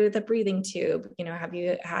surgery with a breathing tube? Have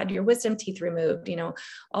you had your wisdom teeth removed?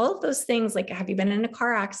 All of those things. Like, have you been in a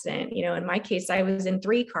car accident? In my case, I was in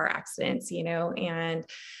 3 car accidents, and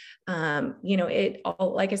it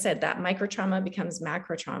all, like I said, that micro trauma becomes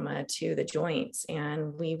macro trauma to the joints.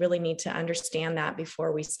 And we really need to understand that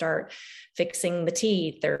before we start fixing the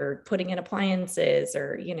teeth or putting in appliances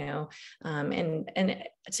or, and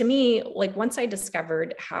to me, like once I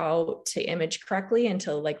discovered how to image correctly and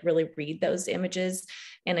to like really read those images.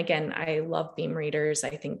 And again, I love beam readers.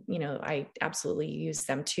 I think, I absolutely use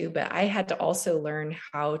them too, but I had to also learn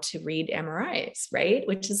how to read MRIs, right?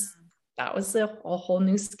 That was a whole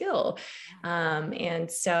new skill.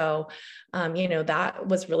 And so, that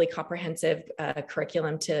was really comprehensive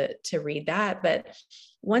curriculum to read that. But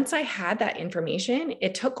once I had that information,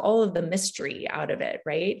 it took all of the mystery out of it.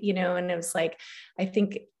 Right. And it was like, I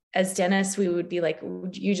think as dentists, we would be like,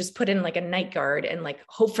 you just put in like a night guard and like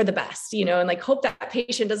hope for the best, and like hope that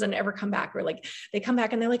patient doesn't ever come back, or like they come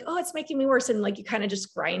back and they're like, oh, it's making me worse. And like, you kind of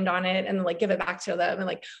just grind on it and like give it back to them and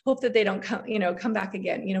like hope that they don't come back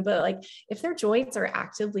again, but like if their joints are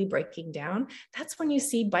actively breaking down, that's when you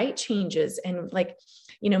see bite changes. And like,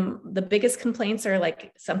 the biggest complaints are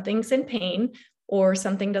like something's in pain or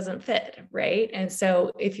something doesn't fit, right? And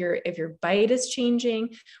so if your bite is changing,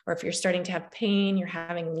 or if you're starting to have pain, you're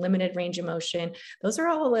having limited range of motion, those are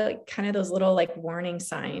all like kind of those little like warning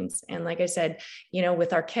signs. And like I said,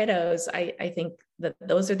 with our kiddos, I think that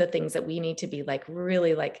those are the things that we need to be like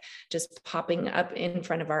really like just popping up in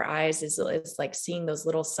front of our eyes is like seeing those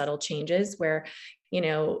little subtle changes where,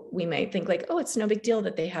 we might think like, oh, it's no big deal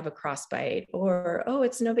that they have a crossbite, or, oh,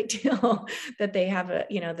 it's no big deal that they have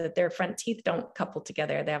that their front teeth don't couple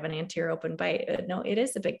together. They have an anterior open bite. No, it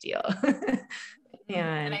is a big deal.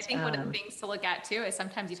 And I think one of the things to look at too is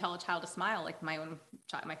sometimes you tell a child to smile, like my own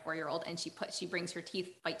child, my 4-year-old, and she brings her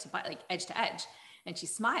teeth bite to bite, like edge to edge, and she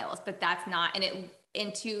smiles, but that's not, and it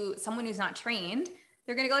into someone who's not trained,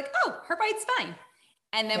 they're going to go like, oh, her bite's fine.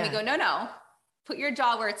 And then we go, no, put your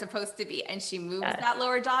jaw where it's supposed to be. And she moves that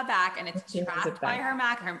lower jaw back, and it's trapped by her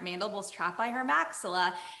her mandible's trapped by her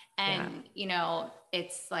maxilla. And,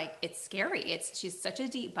 it's like, it's scary. She's such a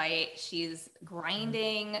deep bite. She's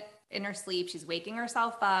grinding in her sleep. She's waking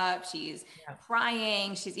herself up. She's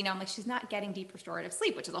crying. She's, I'm like, she's not getting deep restorative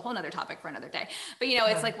sleep, which is a whole nother topic for another day. But,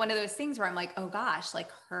 it's like one of those things where I'm like, oh gosh, like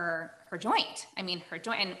her joint,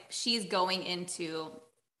 and she's going into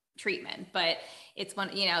treatment, but it's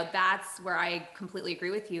one, that's where I completely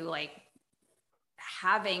agree with you. Like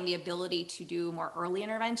having the ability to do more early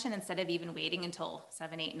intervention instead of even waiting until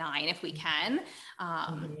 7, 8, 9, if we can,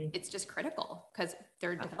 it's just critical because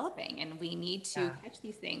they're developing, and we need to catch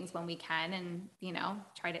these things when we can, and,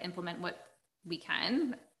 try to implement what we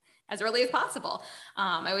can as early as possible.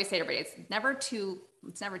 I always say to everybody, it's never too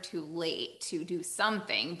late to do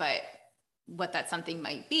something, but what that something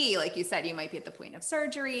might be, like you said, you might be at the point of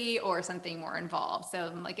surgery or something more involved.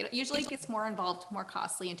 So like it usually gets more involved, more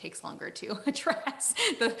costly, and takes longer to address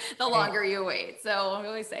the longer you wait. So I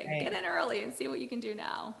always say, get in early and see what you can do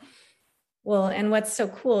now. Well, and what's so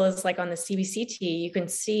cool is like on the CBCT, you can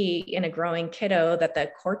see in a growing kiddo that the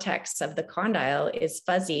cortex of the condyle is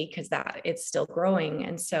fuzzy because that it's still growing.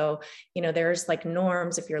 And so, there's like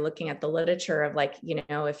norms if you're looking at the literature of like,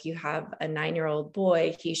 if you have a 9-year-old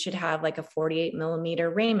boy, he should have like a 48 millimeter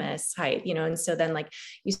ramus height, and so then like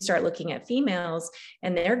you start looking at females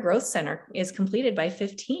and their growth center is completed by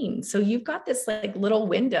 15. So you've got this like little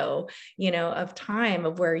window, of time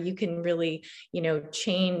of where you can really,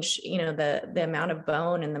 change, the amount of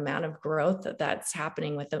bone and the amount of growth that's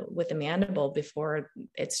happening with the mandible before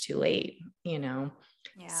it's too late,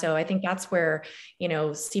 So I think that's where,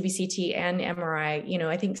 CBCT and MRI,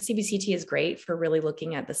 I think CBCT is great for really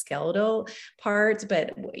looking at the skeletal parts,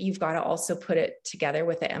 but you've got to also put it together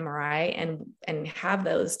with the MRI and have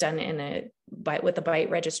those done with the bite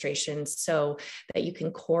registration so that you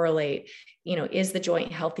can correlate, is the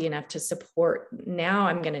joint healthy enough to support? Now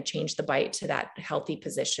I'm going to change the bite to that healthy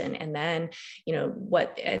position. And then,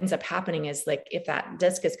 what ends up happening is like, if that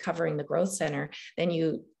disc is covering the growth center, then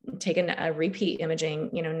you take a repeat imaging,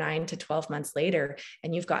 9 to 12 months later,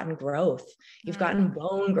 and you've gotten growth, you've gotten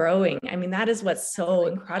bone growing. I mean, that is what's so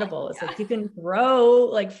really incredible. It's like, you can grow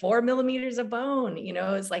like 4 millimeters of bone,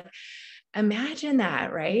 it's like, imagine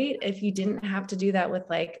that, right? If you didn't have to do that with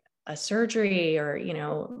like a surgery, or,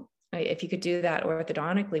 if you could do that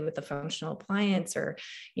orthodontically with a functional appliance, or,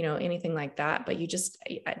 anything like that. But you just,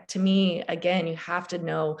 to me, again, you have to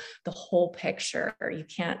know the whole picture. You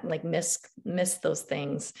can't like miss those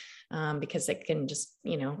things, because it can just,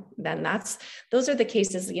 then those are the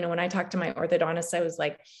cases, when I talked to my orthodontist, I was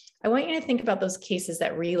like, I want you to think about those cases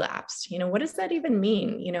that relapsed. What does that even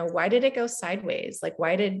mean? Why did it go sideways? Like,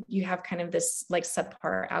 why did you have kind of this like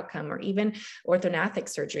subpar outcome? Or even orthognathic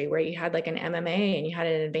surgery where you had like an MMA and you had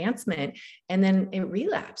an advancement and then it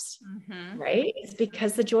relapsed, right? It's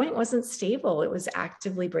because the joint wasn't stable. It was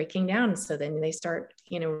actively breaking down. So then they start,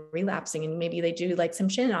 relapsing, and maybe they do like some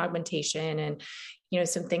chin augmentation and,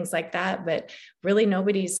 some things like that, but really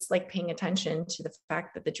nobody's like paying attention to the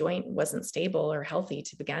fact that the joint wasn't stable or healthy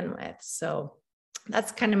to begin with. So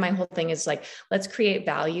that's kind of my whole thing, is like, let's create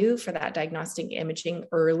value for that diagnostic imaging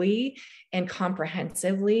early and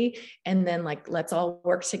comprehensively. And then like, let's all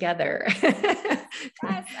work together. Yes,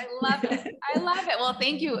 I love it. I love it. Well,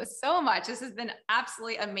 thank you so much. This has been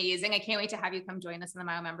absolutely amazing. I can't wait to have you come join us in the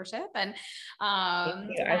Myo membership. And,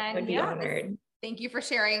 I would be honored. Thank you for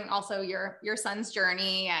sharing also your son's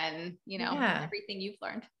journey and, everything you've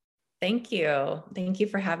learned. Thank you. Thank you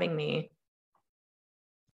for having me.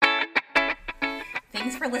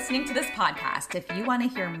 Thanks for listening to this podcast. If you want to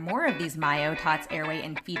hear more of these Myo, TOTS, Airway,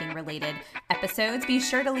 and feeding related episodes, be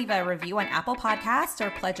sure to leave a review on Apple Podcasts or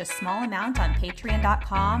pledge a small amount on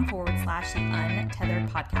patreon.com/the Untethered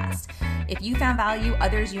Podcast. If you found value,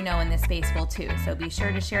 others in this space will too. So be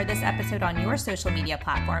sure to share this episode on your social media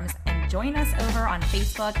platforms and join us over on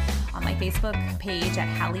Facebook, on my Facebook page at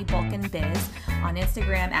Hallie Bulkin Biz, on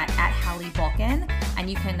Instagram at Hallie Bulkin, and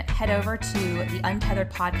you can head over to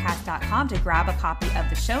theuntetheredpodcast.com to grab a copy of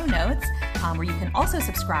the show notes, where you can also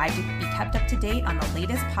subscribe to be kept up to date on the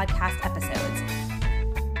latest podcast episodes.